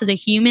yourself as a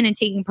human and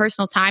taking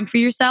personal time for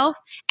yourself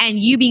and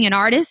you being an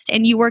artist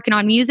and you working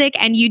on music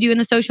and you doing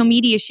the social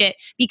media shit.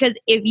 Because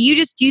if you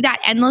just do that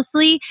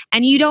endlessly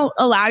and you don't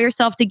allow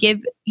yourself to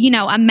give,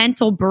 a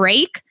mental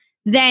break,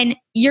 then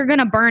you're going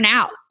to burn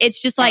out.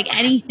 It's just like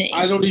anything.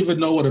 I don't even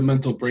know what a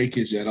mental break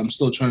is yet. I'm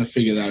still trying to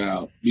figure that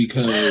out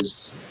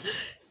because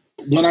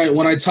when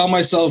I tell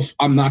myself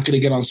I'm not going to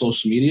get on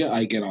social media,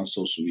 I get on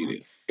social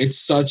media. It's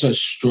such a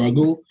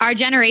struggle. Our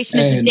generation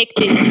is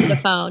addicted to the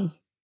phone.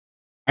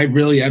 I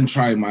really am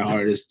trying my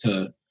hardest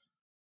to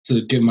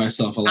give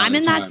myself a lot of time. I'm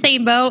in that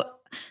same boat.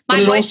 But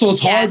it's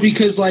hard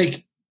because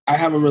like I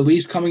have a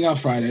release coming out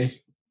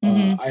Friday.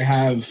 I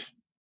have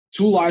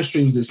 2 live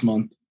streams this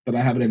month that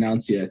I haven't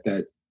announced yet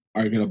that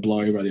are going to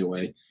blow everybody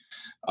away.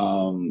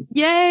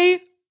 Yay.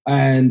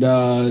 And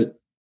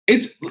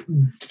it's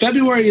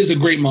February is a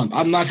great month.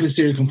 I'm not going to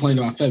sit here and complain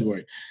about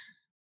February.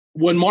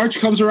 When March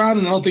comes around,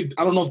 and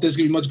I don't know if there's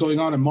gonna be much going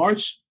on in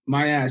March,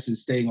 my ass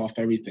is staying off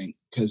everything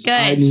because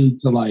I need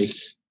to like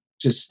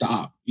just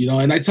stop,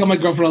 And I tell my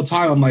girlfriend all the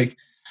time, I'm like,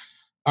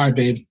 all right,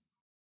 babe,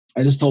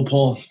 I just told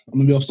Paul I'm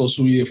gonna be off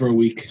social media for a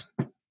week.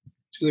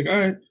 She's like, all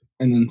right.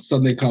 And then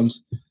Sunday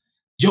comes,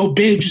 yo,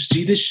 babe, did you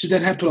see this shit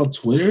that happened on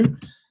Twitter?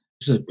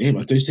 She's like, babe,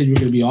 I thought you said you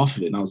were gonna be off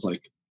of it. And I was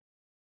like,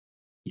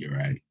 you're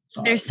right.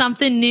 Sorry. There's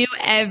something new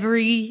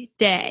every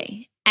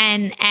day.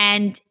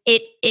 And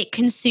it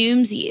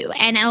consumes you.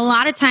 And a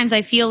lot of times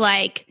I feel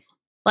like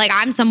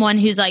I'm someone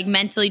who's like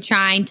mentally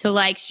trying to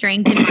like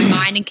strengthen my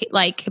mind and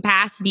like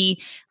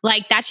capacity.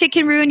 Like that shit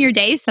can ruin your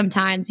days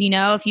sometimes,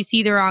 if you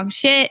see the wrong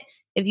shit,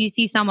 if you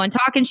see someone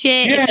talking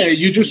shit. Yeah,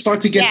 you just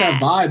start to get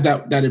that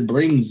vibe that it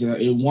brings.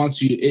 It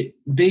wants you.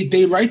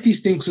 They write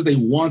these things because they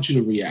want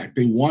you to react.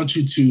 They want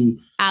you to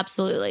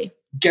absolutely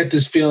get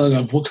this feeling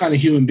of what kind of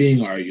human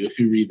being are you if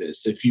you read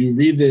this? If you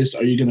read this,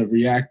 are you going to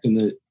react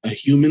in a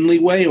humanly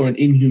way or an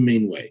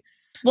inhumane way?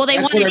 Well, they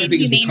want an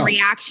inhumane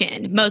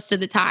reaction most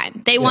of the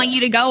time. They want you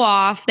to go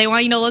off. They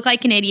want you to look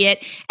like an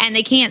idiot. And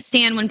they can't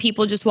stand when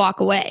people just walk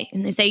away.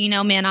 And they say,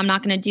 man, I'm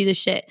not going to do this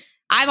shit.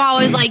 I'm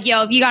always like,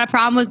 yo, if you got a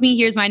problem with me,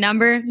 here's my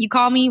number. You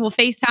call me, we'll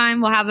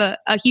FaceTime, we'll have a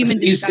human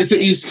discussion. It's an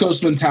East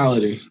Coast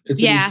mentality.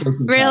 It's an East Coast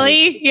mentality.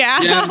 Really?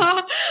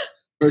 Yeah.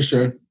 For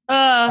sure.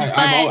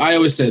 I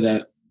always say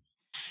that.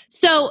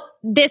 So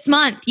this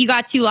month, you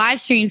got 2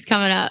 live streams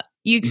coming up.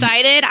 You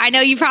excited? I know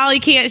you probably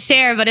can't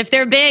share, but if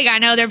they're big, I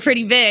know they're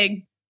pretty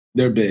big.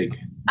 They're big.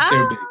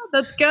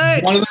 That's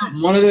good.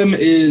 One of them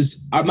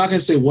is, I'm not going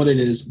to say what it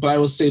is, but I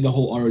will say the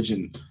whole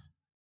origin.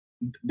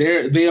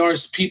 They are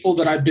people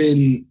that I've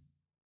been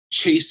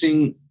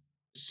chasing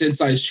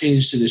since I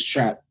changed to this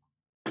trap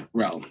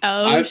realm.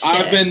 Oh, shit.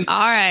 I've been all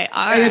right.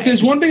 And if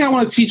there's one thing I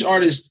want to teach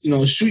artists,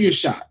 shoot your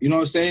shot. You know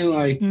what I'm saying?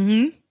 Like,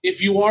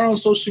 if you are on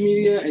social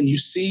media and you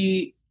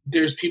see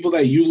there's people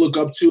that you look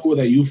up to or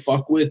that you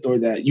fuck with or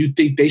that you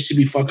think they should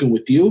be fucking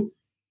with you,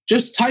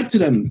 just type to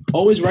them.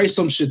 Always write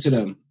some shit to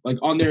them, like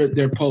on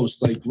their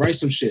posts. Like, write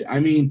some shit. I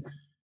mean,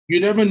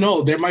 you never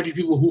know. There might be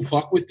people who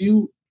fuck with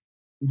you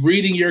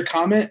reading your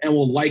comment and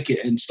will like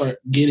it and start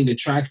gaining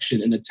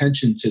attraction and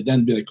attention to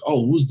then be like,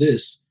 oh, who's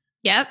this?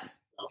 Yep.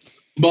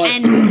 But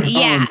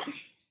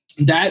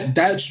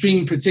that stream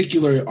in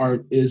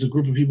particular is a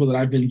group of people that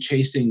I've been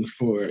chasing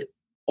for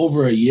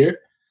over a year,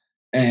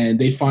 and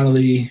they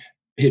finally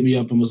hit me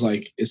up and was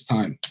like, it's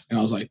time. And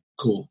I was like,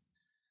 cool.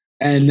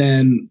 And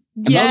then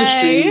another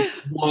stream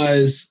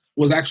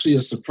was actually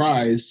a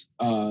surprise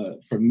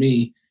for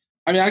me.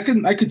 I mean,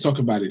 I could talk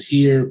about it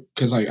here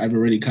because I've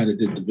already kind of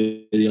did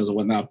the videos and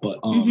whatnot. But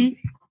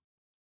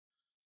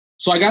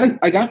so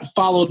I got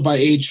followed by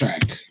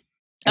A-Track.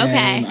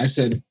 Okay. And I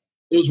said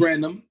it was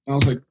random. I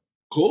was like,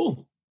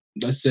 cool,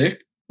 that's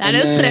sick. That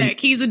is sick.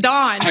 He's a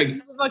Don.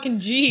 He's a fucking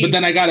G. But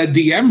then I got a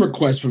DM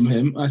request from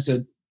him. I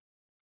said,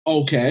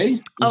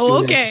 okay.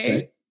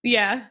 Okay.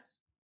 Yeah.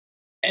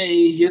 And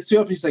he hits me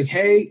up. He's like,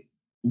 hey,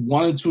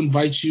 wanted to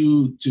invite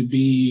you to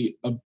be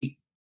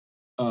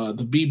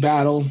the B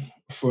battle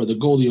for the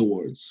Goldie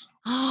Awards.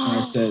 And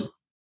I said,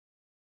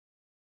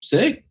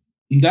 sick,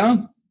 I'm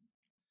down.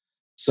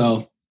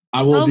 So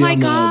I will be on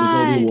the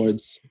Goldie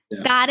Awards.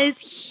 Yeah. That is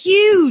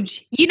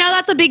huge.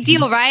 That's a big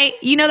deal, right?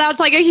 That's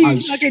like a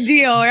huge fucking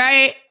deal,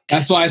 right?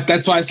 That's why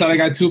I said I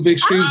got 2 big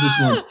streams this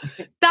month.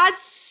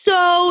 That's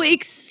so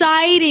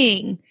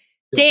exciting.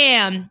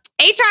 Damn.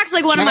 A-Track's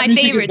like one of my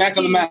favorites. Is back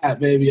on the map,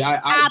 baby.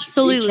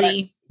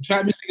 Absolutely.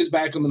 Trap music is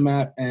back on the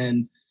map,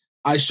 and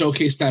I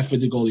showcased that for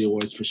the Goldie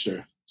Awards for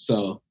sure.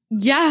 So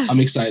yes, I'm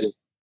excited.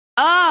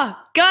 Oh,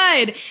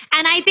 good.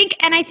 And I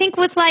think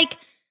with like,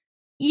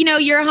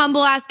 you're a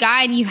humble ass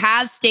guy and you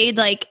have stayed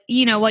like,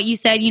 what you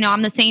said,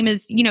 I'm the same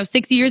as,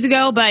 6 years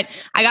ago, but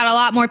I got a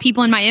lot more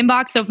people in my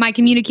inbox. So if my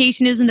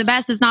communication isn't the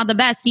best, it's not the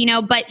best,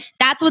 but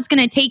that's what's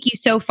going to take you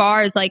so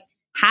far is like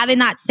having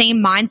that same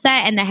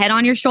mindset and the head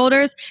on your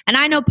shoulders. And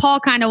I know Paul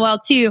kind of well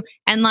too.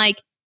 And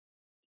like,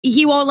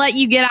 he won't let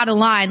you get out of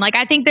line. Like,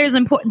 I think there's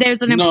an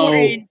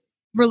important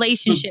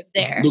relationship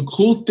there. The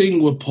cool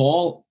thing with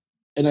Paul,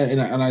 and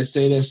I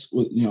say this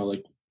with,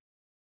 like,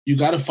 you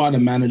got to find a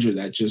manager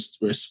that just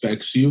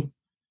respects you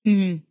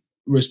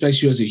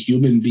respects you as a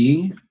human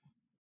being,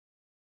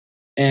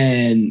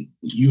 and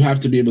you have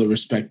to be able to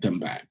respect them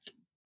back.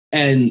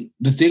 And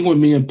the thing with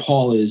me and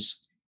Paul is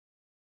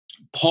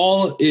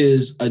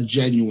a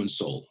genuine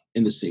soul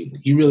in the scene.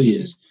 He really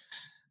is.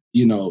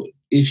 You know,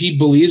 if he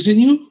believes in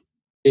you,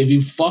 if he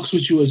fucks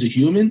with you as a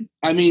human,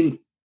 I mean,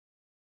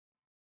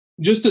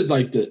 just to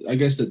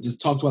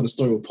just talk about the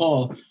story with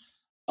Paul,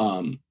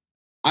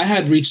 I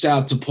had reached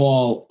out to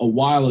Paul a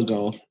while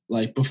ago,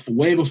 like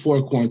way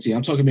before quarantine.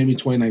 I'm talking maybe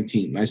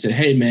 2019. And I said,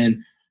 hey,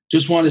 man,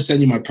 just wanted to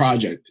send you my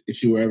project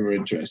if you were ever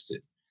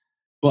interested.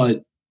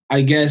 But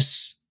I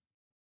guess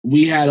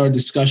we had our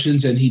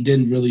discussions and he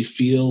didn't really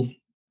feel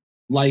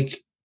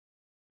like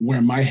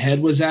where my head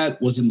was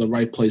at was in the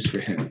right place for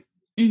him.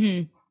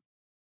 Mm-hmm.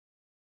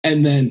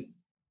 And then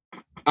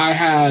I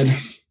had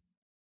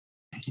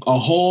a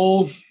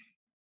whole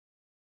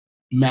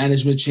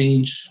management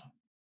change.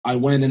 I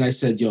went and I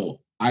said,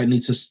 yo, I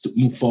need to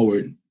move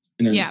forward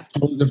in a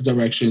totally different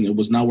direction. It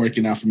was not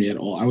working out for me at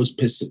all. I was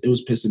pissed. It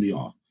was pissing me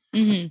off.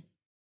 Mm-hmm.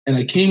 And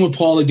I came with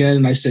Paul again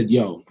and I said,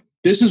 yo,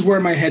 this is where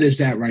my head is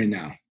at right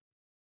now.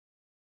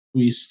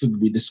 We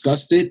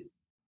discussed it.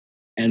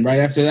 And right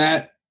after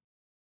that,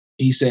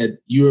 he said,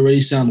 you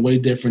already sound way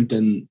different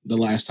than the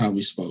last time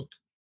we spoke.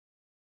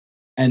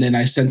 And then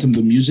I sent him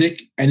the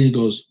music and he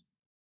goes,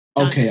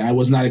 okay, I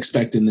was not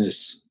expecting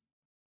this.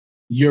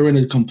 You're in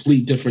a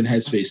complete different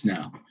headspace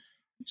now.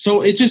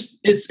 So it's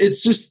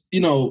just, you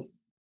know,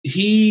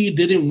 he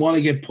didn't want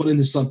to get put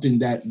into something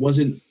that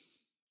wasn't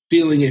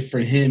feeling it for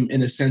him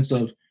in a sense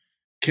of,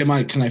 can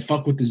I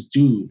fuck with this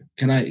dude?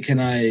 Can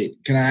I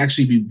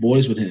actually be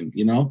boys with him?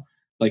 You know,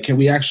 like, can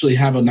we actually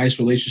have a nice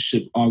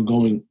relationship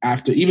ongoing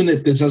after, even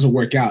if this doesn't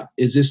work out?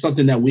 Is this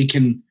something that we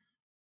can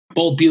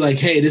both be like,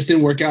 hey, this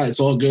didn't work out. It's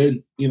all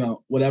good. You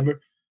know,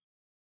 whatever.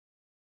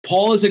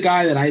 Paul is a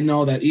guy that I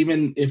know that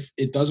even if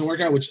it doesn't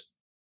work out, which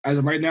as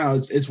of right now,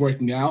 it's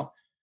working out,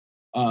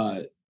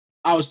 I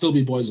would still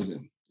be boys with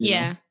him. You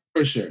know,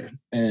 for sure.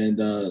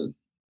 And,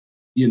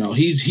 you know,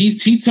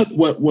 he took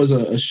what was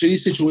a shitty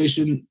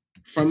situation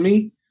from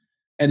me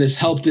and has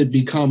helped it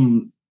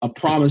become a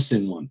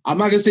promising one. I'm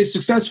not going to say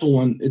successful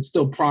one. It's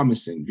still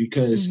promising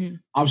because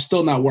I'm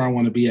still not where I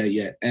want to be at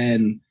yet.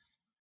 And,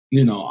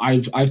 you know,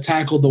 I've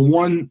tackled the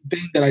one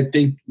thing that I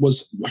think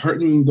was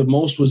hurting the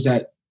most was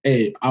that,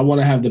 hey, I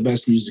want to have the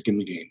best music in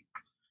the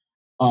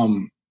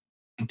game.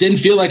 Didn't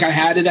feel like I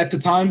had it at the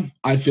time.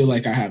 I feel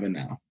like I have it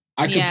now.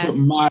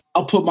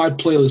 I'll put my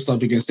playlist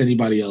up against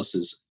anybody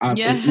else's.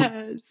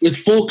 With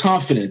full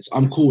confidence,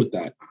 I'm cool with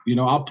that. You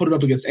know, I'll put it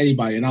up against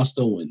anybody and I'll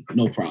still win.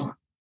 No problem.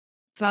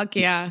 Fuck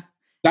yeah.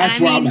 That's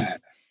where I'm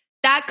at.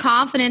 That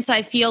confidence,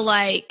 I feel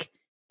like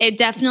it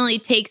definitely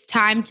takes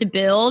time to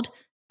build,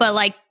 but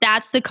like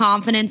that's the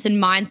confidence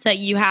and mindset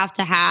you have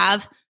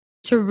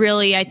to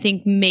really, I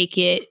think, make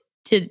it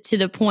to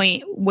the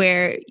point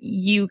where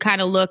you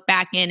kind of look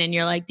back in and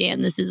you're like,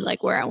 damn, this is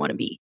like where I want to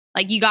be.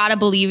 Like, you got to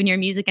believe in your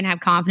music and have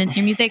confidence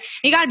in your music.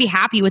 You got to be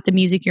happy with the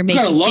music you're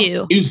making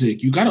too.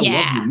 Music. You got to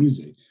love your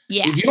music.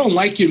 Yeah. If you don't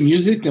like your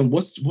music, then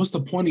what's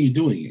the point of you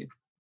doing it?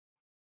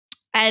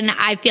 And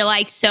I feel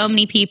like so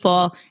many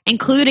people,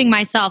 including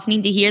myself,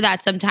 need to hear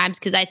that sometimes,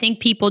 because I think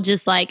people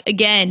just like,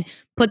 again,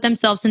 put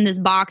themselves in this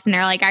box and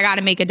they're like, I got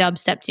to make a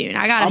dubstep tune.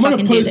 I got to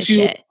fucking do this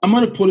shit. I'm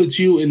going to put it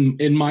to you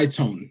in my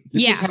tone.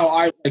 This is how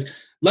I, like,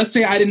 let's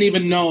say I didn't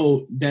even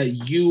know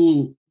that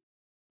you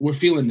were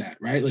feeling that,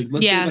 right? Like,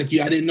 let's say like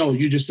I didn't know,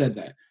 you just said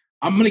that.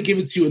 I'm going to give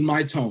it to you in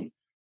my tone.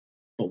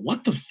 But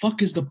what the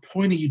fuck is the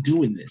point of you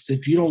doing this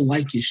if you don't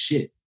like your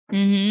shit?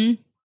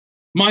 Mm-hmm.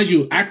 Mind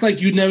you, act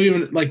like you never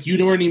even, like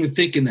you weren't even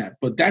thinking that.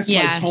 But that's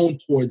my tone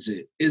towards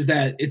it, is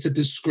that it's a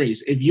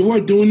disgrace. If you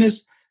are doing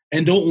this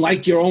and don't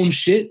like your own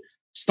shit,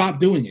 stop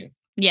doing it.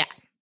 Yeah.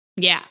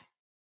 Yeah.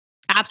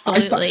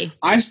 Absolutely.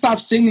 I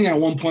stopped singing at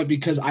one point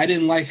because I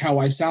didn't like how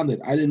I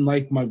sounded. I didn't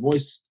like my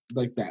voice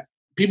like that.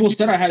 People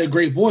said I had a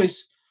great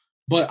voice,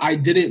 but I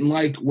didn't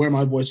like where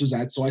my voice was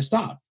at, so I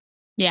stopped.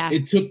 Yeah.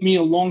 It took me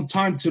a long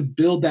time to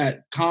build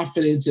that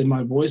confidence in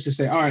my voice to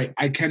say, all right,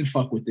 I can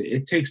fuck with it.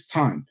 It takes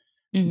time.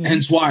 Mm-hmm.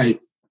 Hence why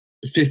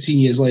 15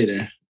 years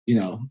later, you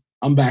know,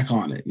 I'm back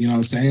on it. You know what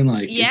I'm saying?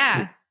 Like,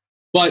 yeah.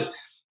 But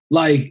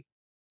like,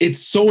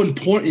 it's so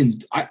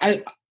important.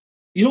 I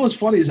you know what's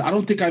funny is I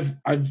don't think I've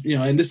you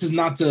know, and this is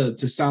not to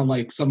sound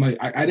like somebody,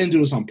 I didn't do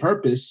this on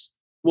purpose.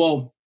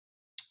 Well,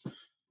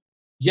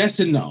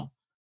 yes and no.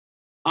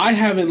 I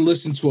haven't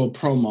listened to a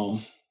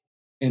promo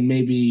in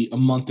maybe a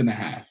month and a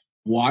half.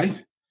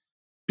 Why?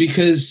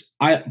 Because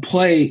I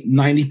play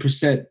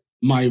 90%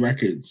 my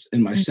records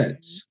in my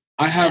sets.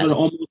 I have an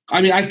almost,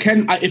 I mean,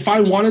 if I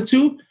wanted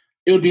to,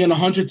 it would be an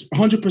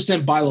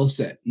 100% Bailo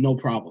set, no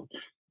problem.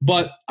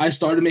 But I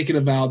started making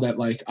a vow that,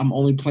 like, I'm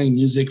only playing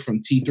music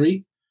from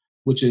T3,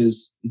 which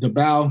is The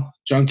Bow,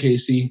 John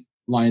Casey,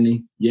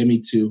 Liney, Yeah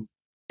Me Too,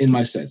 in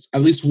my sets.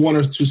 At least one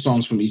or two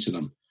songs from each of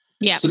them.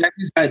 Yeah. So that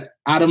means that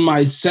out of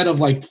my set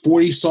of like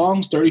 40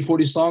 songs, 30,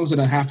 40 songs in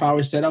a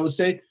half-hour set, I would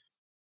say,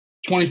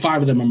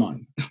 25 of them are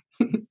mine.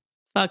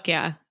 Fuck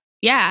yeah.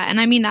 Yeah. And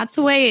I mean, that's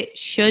the way it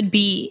should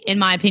be, in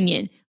my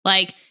opinion.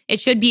 Like,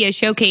 it should be a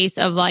showcase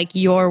of like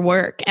your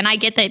work. And I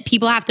get that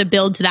people have to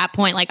build to that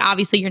point. Like,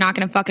 obviously you're not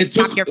going to fucking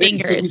snap your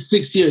fingers. It took me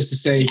 6 years to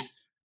say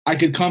I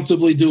could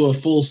comfortably do a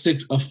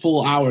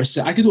full hour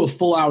set. I could do a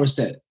full hour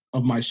set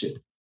of my shit.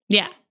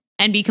 Yeah.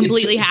 And be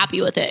completely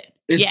happy with it.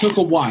 It took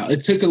a while.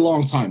 It took a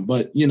long time,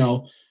 but you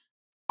know,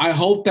 I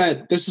hope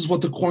that this is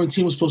what the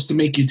quarantine was supposed to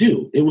make you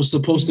do. It was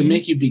supposed to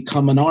make you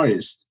become an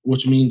artist,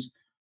 which means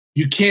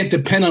you can't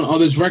depend on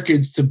others'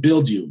 records to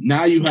build you.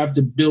 Now you have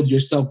to build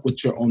yourself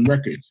with your own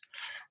records.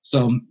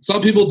 So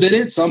some people did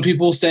it. Some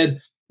people said,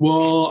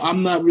 well,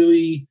 I'm not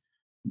really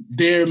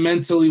there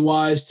mentally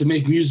wise to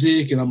make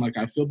music. And I'm like,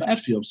 I feel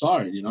bad for you. I'm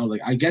sorry. You know,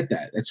 like I get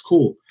that. That's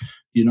cool.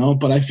 You know,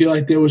 but I feel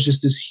like there was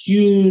just this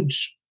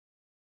huge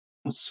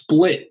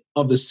split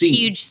of the scene.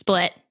 Huge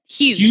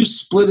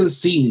split of the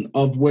scene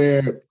of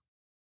where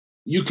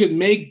you could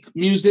make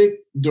music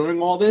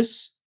during all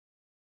this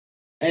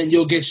and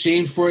you'll get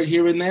shamed for it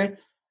here and there.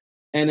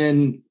 And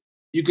then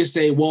you could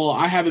say, well,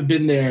 I haven't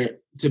been there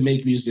to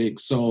make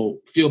music, so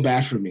feel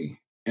bad for me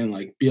and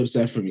like be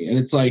upset for me. And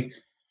it's like,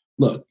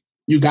 look,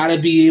 you got to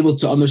be able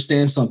to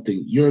understand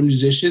something. You're a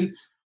musician.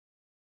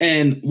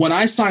 And when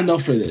I signed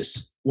up for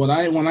this, when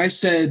I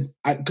said,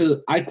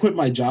 because I quit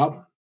my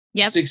job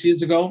 6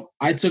 years ago,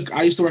 I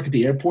used to work at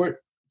the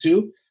airport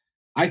too.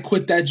 I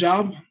quit that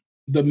job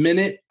the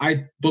minute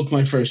I booked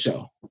my first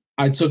show.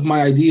 I took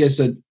my idea,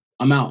 said,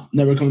 I'm out,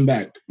 never coming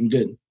back. I'm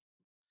good.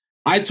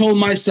 I told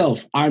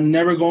myself I'm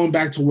never going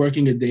back to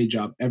working a day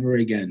job ever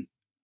again.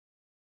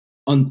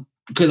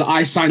 Because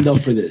I signed up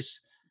for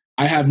this.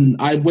 I'm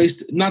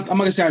not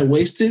gonna say I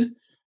wasted,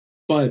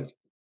 but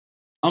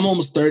I'm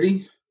almost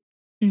 30.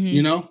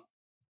 You know,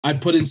 I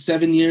put in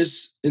 7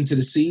 years into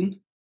the scene.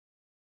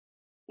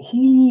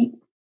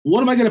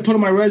 What am I gonna put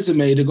on my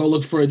resume to go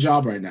look for a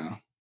job right now?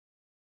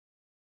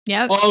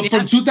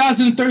 From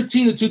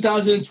 2013 to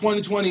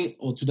 2020,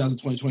 or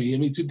 2020, I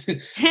mean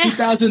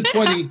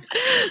 2020,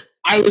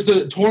 I was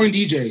a touring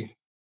DJ.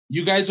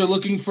 You guys are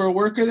looking for a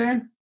worker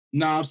there?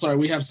 No, I'm sorry.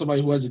 We have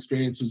somebody who has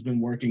experience who's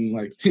been working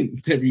like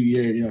every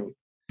year, you know.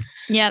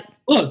 Yep.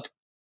 Look,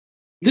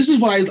 this is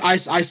what I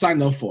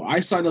signed up for.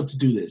 I signed up to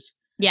do this.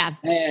 Yeah.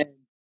 And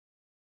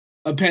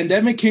a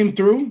pandemic came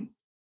through.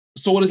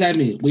 So what does that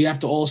mean? We have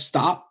to all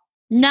stop?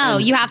 No,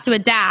 you have to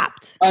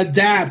adapt.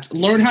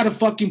 Learn how to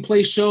fucking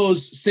play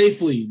shows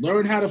safely.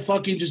 Learn how to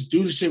fucking just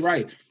do the shit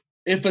right.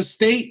 If a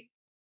state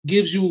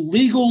gives you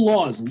legal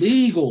laws,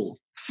 then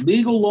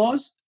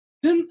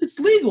it's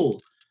legal.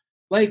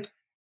 Like,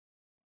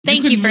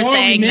 thank you for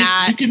saying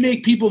that. You can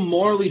make people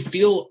morally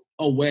feel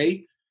a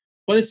way,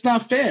 but it's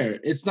not fair.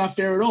 It's not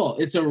fair at all.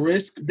 It's a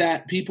risk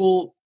that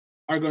people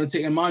are going to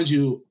take. And mind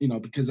you, you know,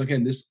 because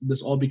again,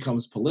 this all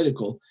becomes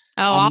political.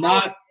 Oh,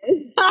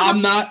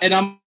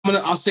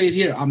 I'll say it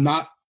here. I'm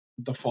not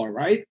the far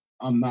right.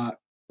 I'm not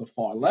the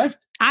far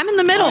left. I'm in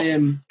the middle.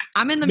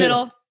 I'm in the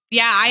middle.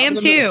 Yeah, I am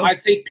too. I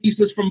take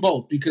pieces from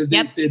both because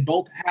they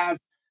both have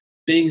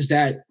things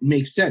that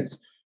make sense.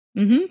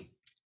 Mm-hmm.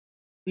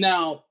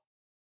 Now,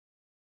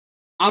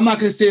 I'm not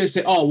going to sit here and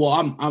say, oh,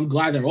 well, I'm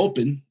glad they're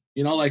open.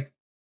 You know, like,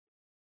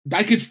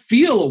 I could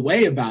feel a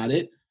way about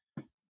it.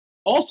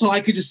 Also, I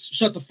could just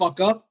shut the fuck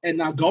up and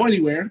not go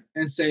anywhere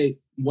and say,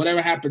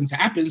 whatever happens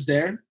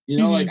there. You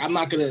know, like, I'm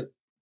not going to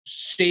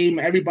shame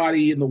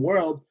everybody in the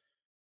world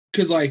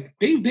because, like,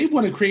 they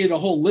want to create a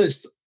whole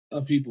list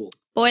of people.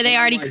 They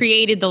already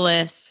created the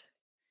list.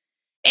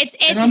 It's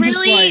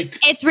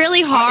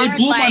really hard. It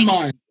blew my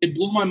mind. It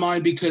blew my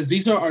mind because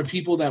these are our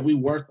people that we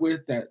work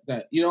with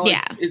that you know,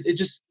 like,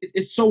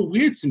 it's so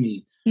weird to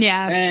me.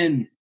 Yeah.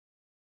 And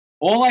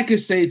all I could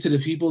say to the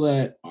people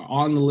that are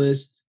on the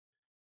list,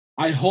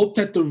 I hope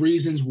that the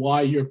reasons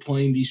why you're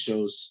playing these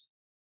shows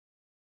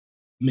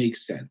make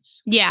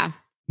sense. Yeah.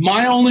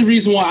 My only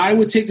reason why I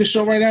would take the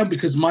show right now,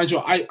 because mind you,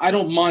 I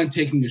don't mind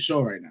taking the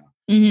show right now.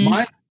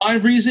 My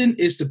reason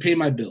is to pay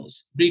my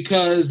bills,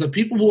 because the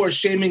people who are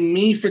shaming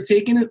me for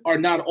taking it are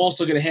not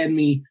also going to hand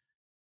me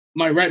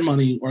my rent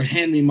money or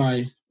hand me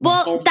my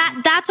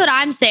that's what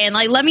I'm saying.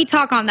 Like, let me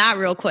talk on that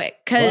real quick,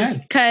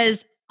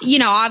 because you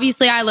know,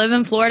 obviously I live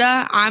in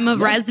Florida. I'm a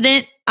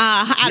resident.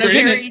 I'm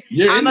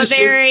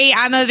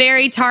a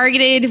very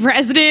targeted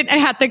resident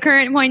at the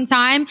current point in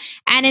time.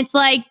 And it's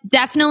like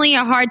definitely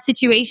a hard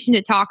situation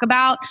to talk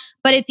about,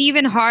 but it's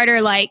even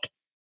harder, like,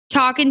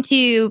 talking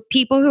to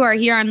people who are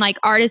here on like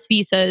artist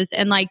visas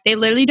and like they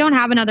literally don't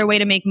have another way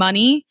to make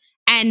money,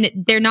 and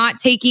they're not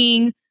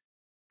taking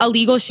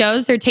illegal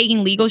shows. They're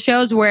taking legal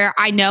shows, where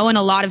I know in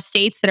a lot of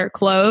states that are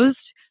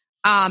closed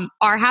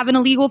are having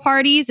illegal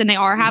parties, and they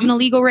are having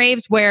illegal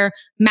raves where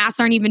masks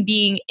aren't even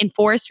being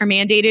enforced or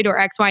mandated or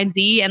X, Y, and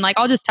Z. And like,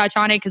 I'll just touch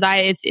on it because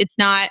it's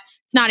not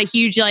a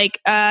huge like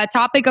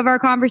topic of our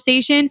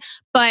conversation.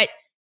 But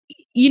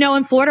you know,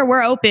 in Florida,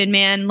 we're open,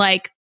 man.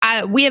 Like,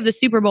 we have the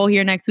Super Bowl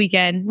here next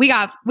weekend. We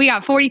got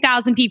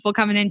 40,000 people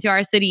coming into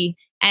our city,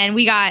 and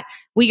we got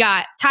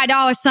Ty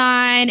Dolla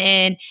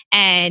 $ign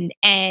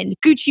and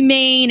Gucci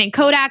Mane and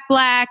Kodak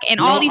Black and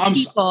all these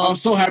people. I'm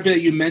so happy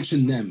that you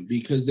mentioned them,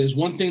 because there's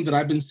one thing that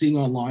I've been seeing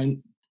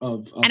online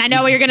and I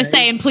know what you're going to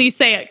say, and please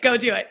say it. Go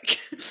do it.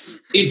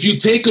 If you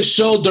take a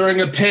show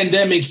during a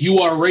pandemic, you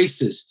are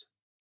racist.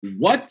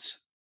 What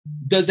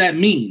does that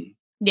mean?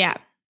 Yeah.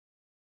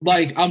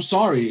 Like, I'm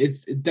sorry.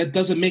 That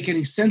doesn't make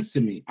any sense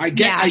to me. I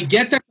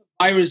get that the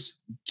virus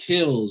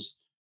kills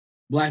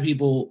Black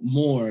people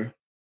more.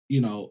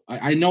 You know,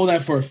 I know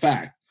that for a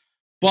fact.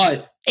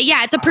 But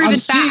yeah, it's a proven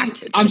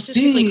fact. It's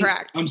statistically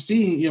correct. I'm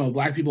seeing, you know,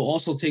 Black people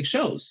also take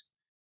shows.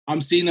 I'm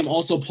seeing them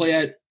also play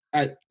at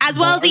as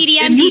well as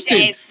EDM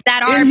DJs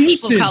that are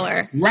people of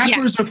color.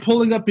 Rappers are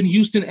pulling up in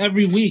Houston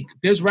every week.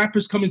 There's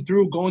rappers coming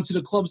through, going to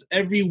the clubs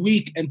every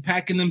week and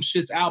packing them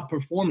shits out,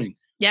 performing.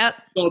 Yep.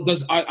 So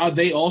are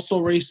they also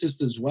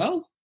racist as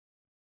well?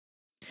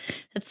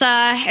 It's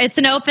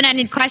an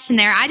open-ended question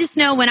there. I just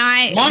know when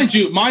mind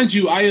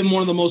you, I am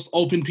one of the most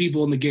open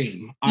people in the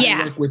game.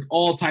 I work with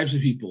all types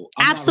of people.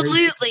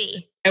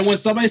 Absolutely. And when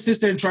somebody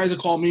sits there and tries to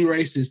call me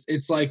racist,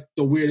 it's like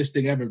the weirdest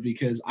thing ever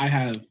because I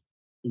have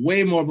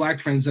way more Black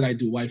friends than I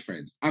do white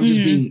friends. I'm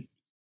just being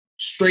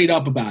straight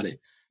up about it.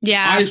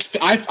 Yeah.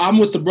 I'm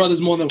with the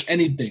brothers more than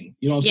anything.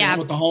 You know what I'm saying? I'm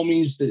with the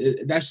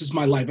homies. That's just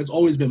my life. It's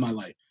always been my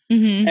life.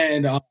 Mm-hmm.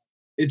 And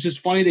it's just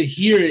funny to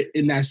hear it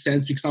in that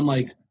sense because I'm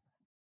like,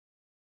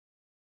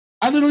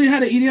 I literally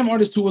had an EDM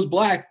artist who was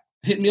Black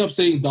hit me up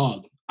saying,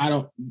 "Dog,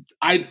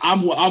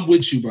 I'm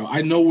with you, bro.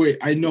 I know where,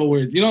 you know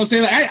what I'm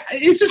saying? Like,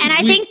 it's just." And I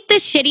think the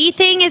shitty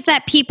thing is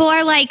that people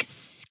are like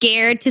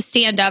scared to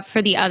stand up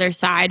for the other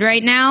side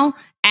right now,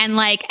 and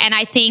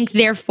I think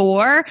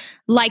therefore,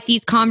 like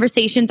these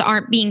conversations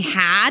aren't being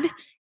had,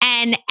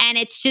 and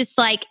it's just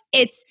like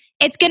it's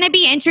going to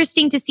be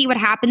interesting to see what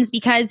happens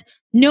because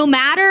no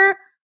matter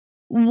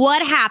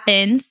what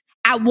happens,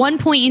 at one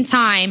point in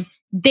time,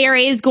 there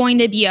is going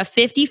to be a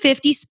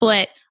 50-50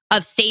 split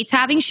of states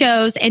having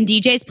shows and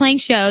DJs playing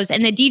shows.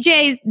 And the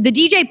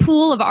DJ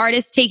pool of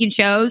artists taking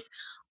shows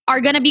are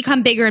going to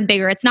become bigger and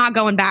bigger. It's not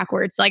going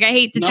backwards. Like, I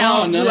hate to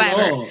tell whoever. Not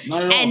at all.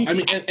 I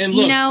mean, and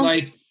look,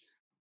 like,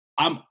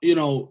 I'm,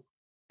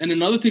 and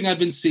another thing I've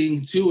been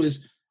seeing too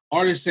is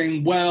artists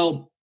saying,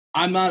 well,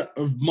 I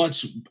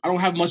don't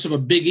have much of a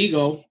big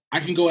ego.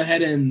 I can go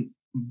ahead and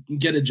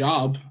get a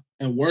job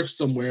and work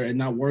somewhere and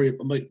not worry.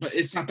 But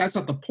that's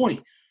not the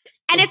point.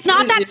 And it's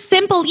not that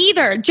simple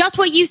either. Just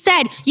what you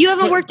said. You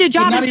haven't worked a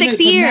job in 6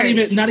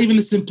 years. Not even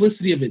the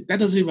simplicity of it. That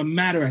doesn't even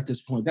matter at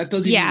this point. That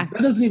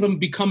doesn't even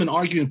become an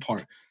argument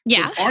part.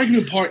 Yeah. The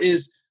argument part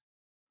is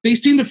they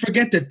seem to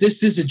forget that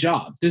this is a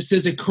job. This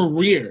is a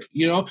career.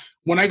 You know,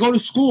 when I go to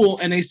school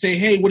and they say,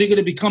 "Hey, what are you going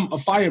to become? A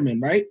fireman,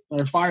 right? Or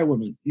a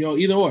firewoman?" You know,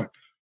 either or.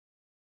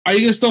 Are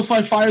you going to still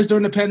fight fires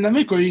during the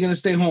pandemic, or are you going to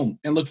stay home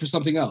and look for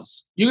something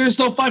else? You're going to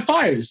still fight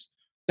fires.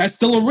 That's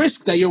still a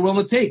risk that you're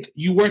willing to take.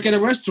 You work at a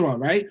restaurant,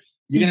 right?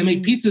 You're going to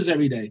make pizzas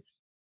every day.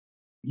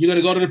 You're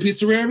going to go to the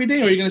pizzeria every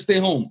day, or you're going to stay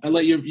home and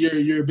let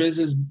your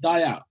business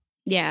die out?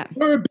 Yeah.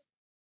 We're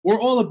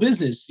all a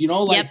business,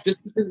 This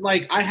isn't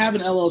like I have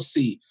an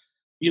LLC.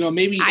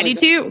 Maybe I do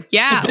too.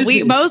 Yeah.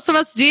 Most of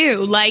us do.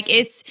 Like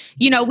it's,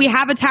 we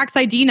have a tax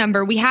ID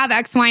number. We have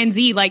X, Y, and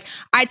Z. Like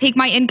I take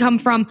my income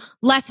from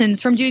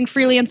lessons, from doing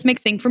freelance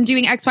mixing, from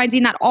doing X, Y, and Z,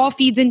 and that all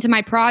feeds into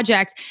my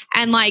project.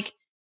 And like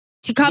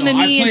to come to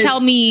me and tell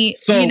me,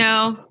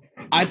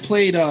 I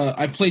played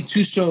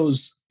 2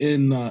 shows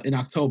in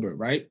October,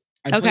 right?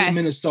 I played in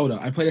Minnesota.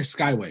 I played at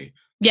Skyway.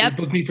 Yep. They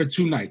booked me for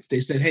 2 nights.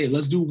 They said, "Hey,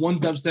 let's do 1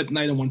 dubstep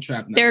night and 1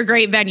 trap night." They're a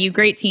great venue,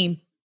 great team.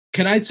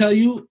 Can I tell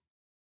you,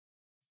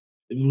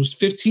 it was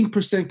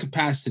 15%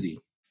 capacity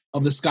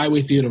of the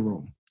Skyway Theater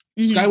room.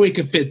 Mm-hmm. Skyway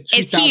could fit 2,000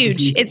 It's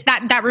huge. people. It's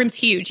that room's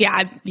huge.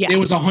 Yeah. There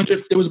was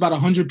about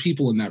 100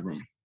 people in that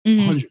room. Mm-hmm.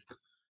 100.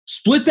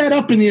 Split that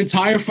up in the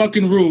entire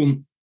fucking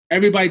room.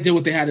 Everybody did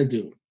what they had to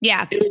do.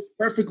 Yeah. It was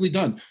perfectly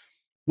done.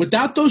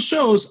 Without those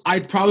shows,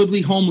 I'd probably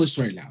be homeless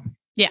right now.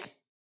 Yeah.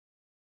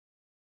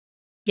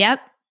 Yep.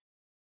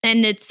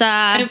 And it's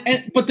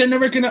but they're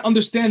never gonna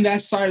understand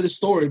that side of the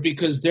story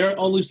because their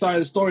only side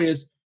of the story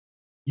is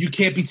you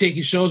can't be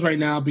taking shows right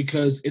now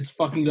because it's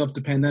fucking up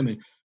the pandemic.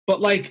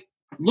 But like,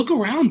 look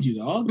around you,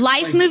 dog.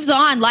 Life moves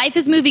on. Life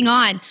is moving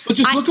on. But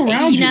just look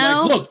around you.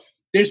 Like, look,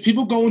 there's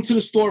people going to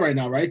the store right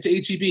now, right? To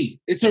HEB.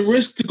 It's a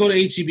risk to go to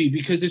HEB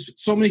because there's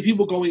so many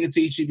people going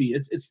into HEB.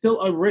 It's still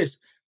a risk.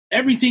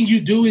 Everything you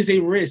do is a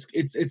risk.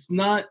 It's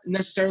not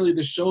necessarily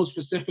the show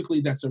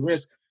specifically that's a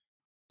risk.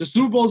 The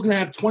Super Bowl is going to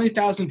have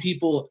 20,000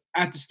 people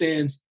at the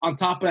stands on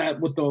top of that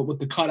with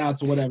the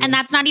cutouts or whatever. And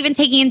that's not even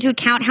taking into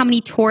account how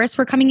many tourists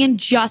were coming in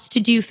just to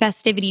do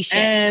festivity shit.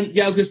 And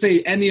I was going to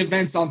say, any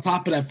events on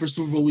top of that for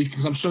Super Bowl week,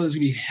 because I'm sure there's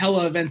going to be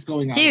hella events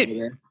going on over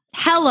there.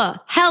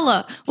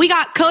 Hella. We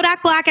got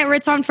Kodak Black at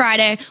Ritz on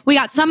Friday. We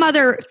got some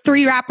other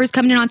 3 rappers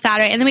coming in on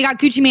Saturday. And then we got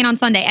Gucci Mane on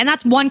Sunday. And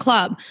that's one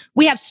club.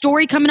 We have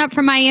Story coming up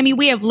from Miami.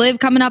 We have Liv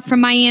coming up from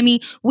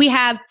Miami. We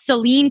have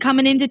Celine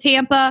coming into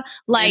Tampa.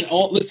 Like,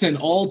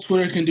 all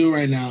Twitter can do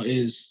right now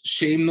is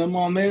shame them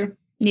on there.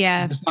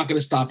 Yeah. It's not going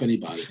to stop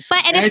anybody.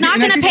 And it's not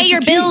going to pay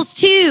your bills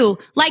too.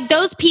 Like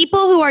those people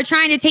who are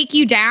trying to take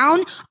you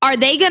down, are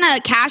they going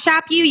to cash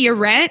app you your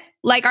rent?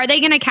 Like, are they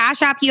going to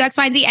cash app you X,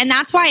 Y, and Z? And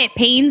that's why it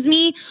pains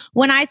me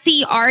when I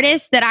see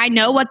artists that I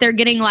know what they're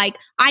getting. Like,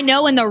 I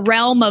know in the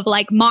realm of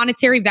like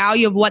monetary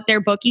value of what their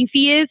booking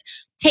fee is,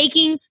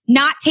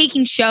 not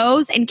taking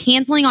shows and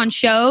canceling on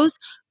shows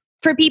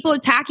for people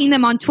attacking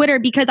them on Twitter,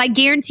 because I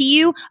guarantee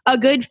you a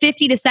good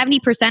 50 to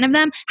 70% of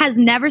them has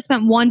never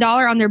spent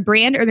 $1 on their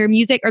brand or their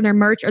music or their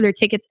merch or their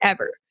tickets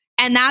ever.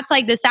 And that's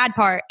like the sad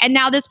part. And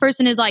now this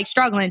person is like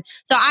struggling.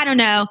 So I don't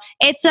know.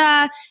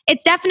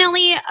 It's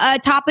definitely a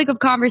topic of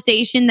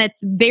conversation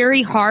that's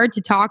very hard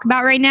to talk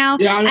about right now.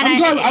 Yeah,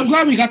 I'm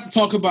glad we got to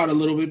talk about it a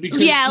little bit,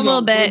 because a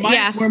little bit.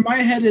 Where my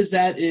head is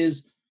at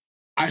is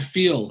I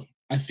feel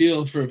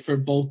for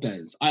both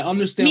ends. I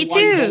understand why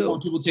you don't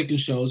want people taking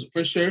shows,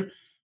 for sure.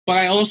 But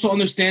I also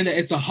understand that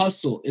it's a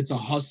hustle. It's a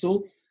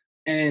hustle.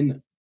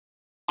 And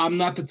I'm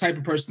not the type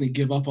of person to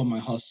give up on my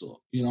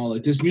hustle. You know,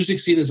 like this music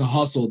scene is a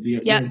hustle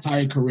the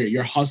entire career.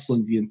 You're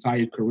hustling the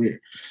entire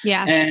career.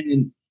 Yeah.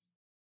 And,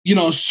 you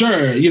know,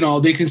 sure, you know,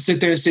 they can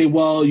sit there and say,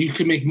 well, you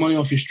can make money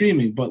off your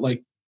streaming. But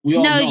like, we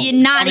all know. No,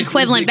 you're not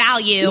equivalent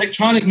value.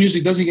 Electronic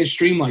music doesn't get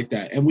streamed like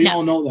that. And we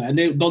all know that.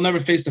 And they'll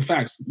never face the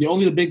facts.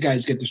 Only the big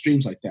guys get the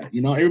streams like that.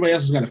 You know, everybody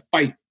else has got to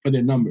fight for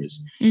their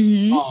numbers.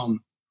 Mm-hmm.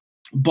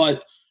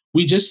 But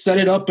we just set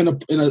it up in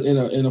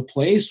a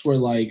place where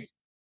like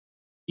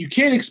you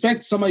can't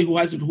expect somebody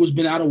who's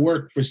been out of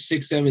work for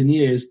 6-7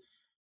 years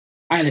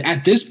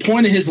at this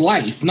point in his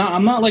life. Now,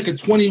 I'm not like a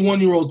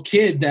 21-year-old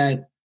kid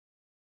that,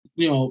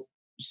 you know,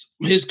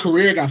 his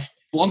career got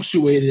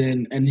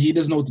fluctuated and he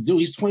doesn't know what to do.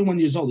 He's 21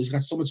 years old. He's got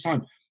so much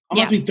time. I'm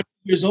about to be 30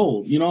 years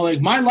old. You know,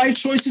 like my life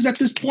choices at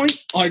this point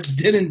are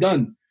dead and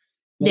done.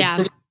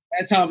 Like,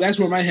 that's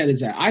where my head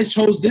is at. I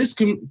chose this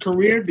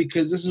career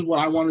because this is what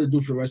I wanted to do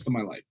for the rest of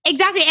my life.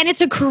 Exactly. And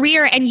it's a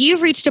career. And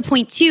you've reached a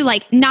point too,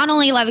 like not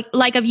only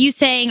like of you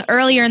saying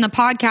earlier in the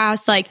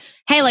podcast, like,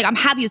 hey, like I'm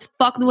happy as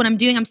fuck with what I'm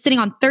doing. I'm sitting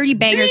on 30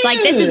 bangers. Like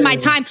this is my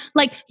time.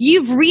 Like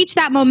you've reached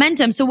that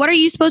momentum. So what are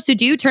you supposed to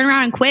do? Turn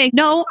around and quit?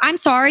 No, I'm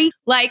sorry.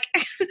 Like,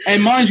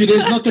 and mind you,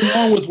 there's nothing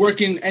wrong with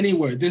working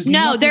anywhere. There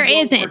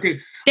isn't.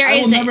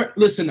 I will never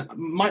listen.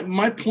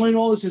 My point in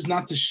all this is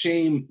not to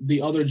shame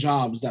the other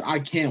jobs that I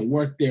can't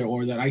work there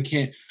or that I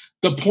can't.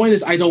 The point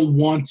is I don't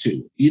want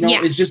to. You know,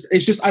 it's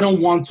just I don't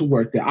want to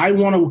work there. I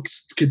want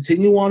to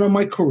continue on in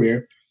my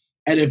career,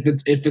 and if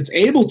it's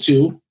able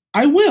to,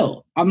 I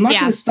will. I'm not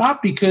going to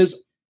stop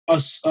because a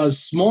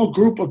small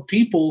group of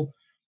people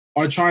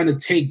are trying to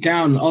take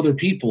down other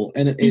people,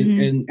 and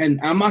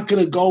I'm not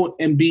going to go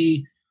and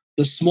be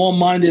the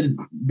small-minded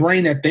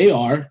brain that they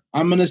are.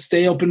 I'm going to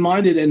stay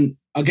open-minded and.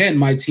 Again,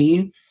 my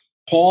team,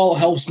 Paul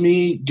helps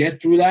me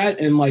get through that.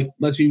 And like,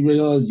 let's be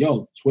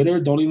real, Twitter,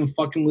 don't even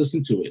fucking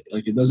listen to it.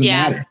 Like, it doesn't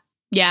matter.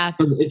 Yeah.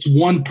 Because it's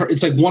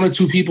it's like one or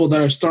two people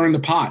that are stirring the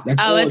pot. That's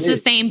all it's the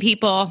same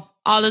people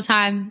all the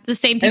time. The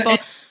same people. And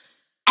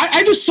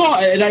I just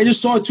saw it, and I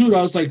just saw it too. And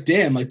I was like,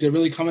 damn, like they're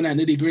really coming at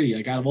nitty gritty,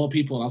 like out of all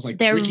people. And I was like,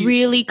 they're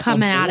really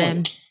coming at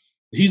him.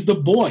 He's the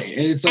boy.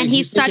 And it's like,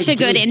 he's such a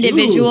good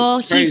individual.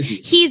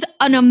 He's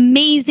an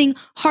amazing,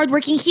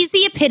 hardworking. He's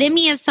the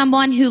epitome of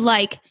someone who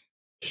like,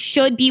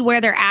 should be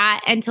where they're at,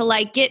 and to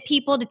like get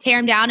people to tear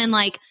them down and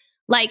like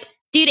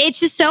dude, it's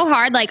just so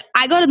hard. Like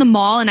I go to the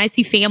mall and I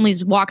see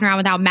families walking around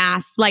without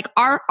masks. Like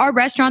our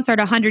restaurants are at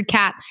 100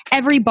 cap.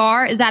 Every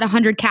bar is at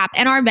 100 cap,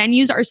 and our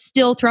venues are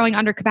still throwing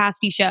under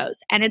capacity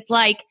shows. And it's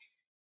like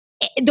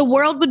the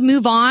world would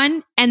move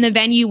on and the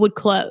venue would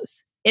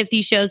close if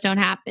these shows don't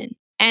happen.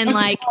 And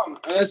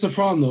that's the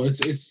problem though.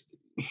 It's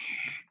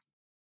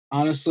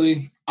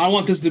honestly, I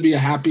want this to be a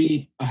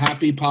happy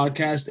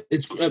podcast.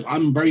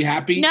 I'm very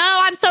happy. No,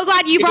 I'm so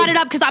glad you brought it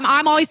up because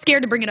I'm always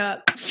scared to bring it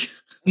up.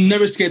 I'm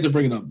never scared to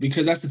bring it up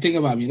because that's the thing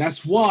about me.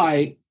 That's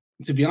why,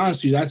 to be honest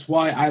with you, that's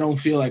why I don't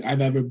feel like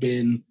I've ever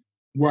been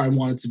where I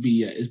wanted to be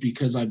yet, is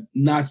because I'm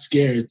not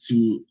scared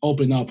to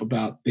open up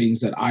about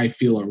things that I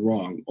feel are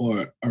wrong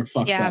or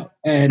fucked up.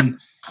 And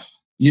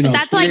you know,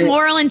 that's Twitter, like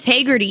moral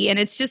integrity, and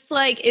it's just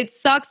like it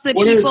sucks that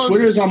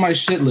Twitter's on my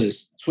shit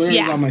list. Twitter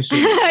is on my shit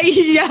list.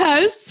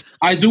 Yes.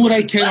 I do what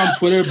I can on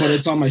Twitter, but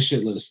it's on my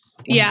shit list.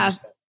 100%. Yeah.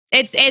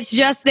 It's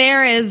just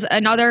there as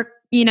another,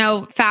 you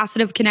know,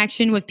 facet of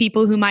connection with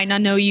people who might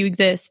not know you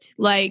exist.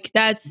 Like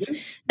that's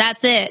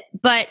it.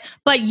 But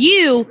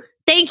you,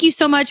 thank you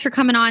so much for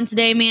coming on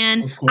today,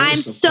 man. I'm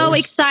so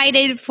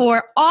excited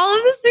for all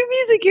of this new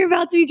music you're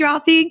about to be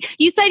dropping.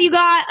 You said you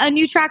got a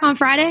new track on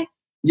Friday?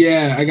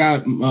 Yeah, I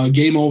got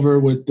Game Over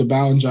with the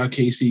Bailo and Jock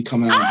Casey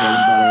coming out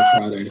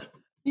on Friday.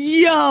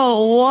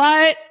 Yo,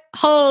 what?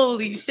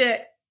 Holy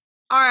shit.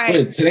 All right.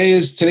 Wait,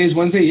 today's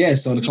Wednesday?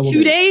 Yes, so in a couple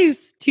of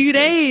days. 2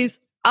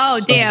 days. Oh,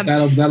 so damn.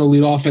 That'll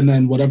lead off, and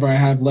then whatever I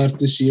have left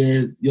this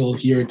year, you'll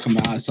hear it come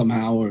out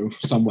somehow or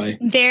some way.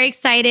 Very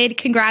excited.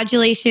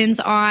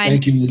 Congratulations on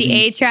the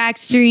A-Track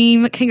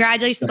stream.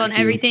 Congratulations on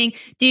everything.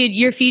 Dude,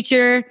 your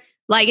future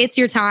Like, it's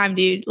your time,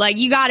 dude. Like,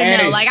 you got to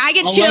know. Like, I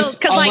get chills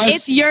because, like,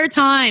 it's your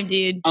time,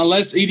 dude.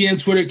 Unless EDM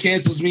Twitter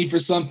cancels me for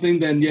something,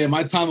 then, yeah,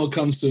 my time will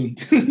come soon.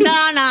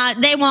 No,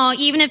 they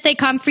won't. Even if they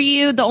come for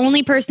you, the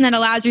only person that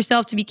allows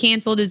yourself to be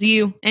canceled is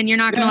you. And you're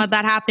not going to let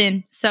that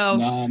happen. So,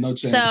 no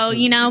chance.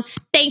 So,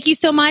 thank you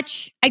so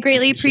much. I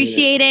greatly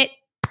appreciate it.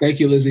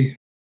 Thank you, Lizzy.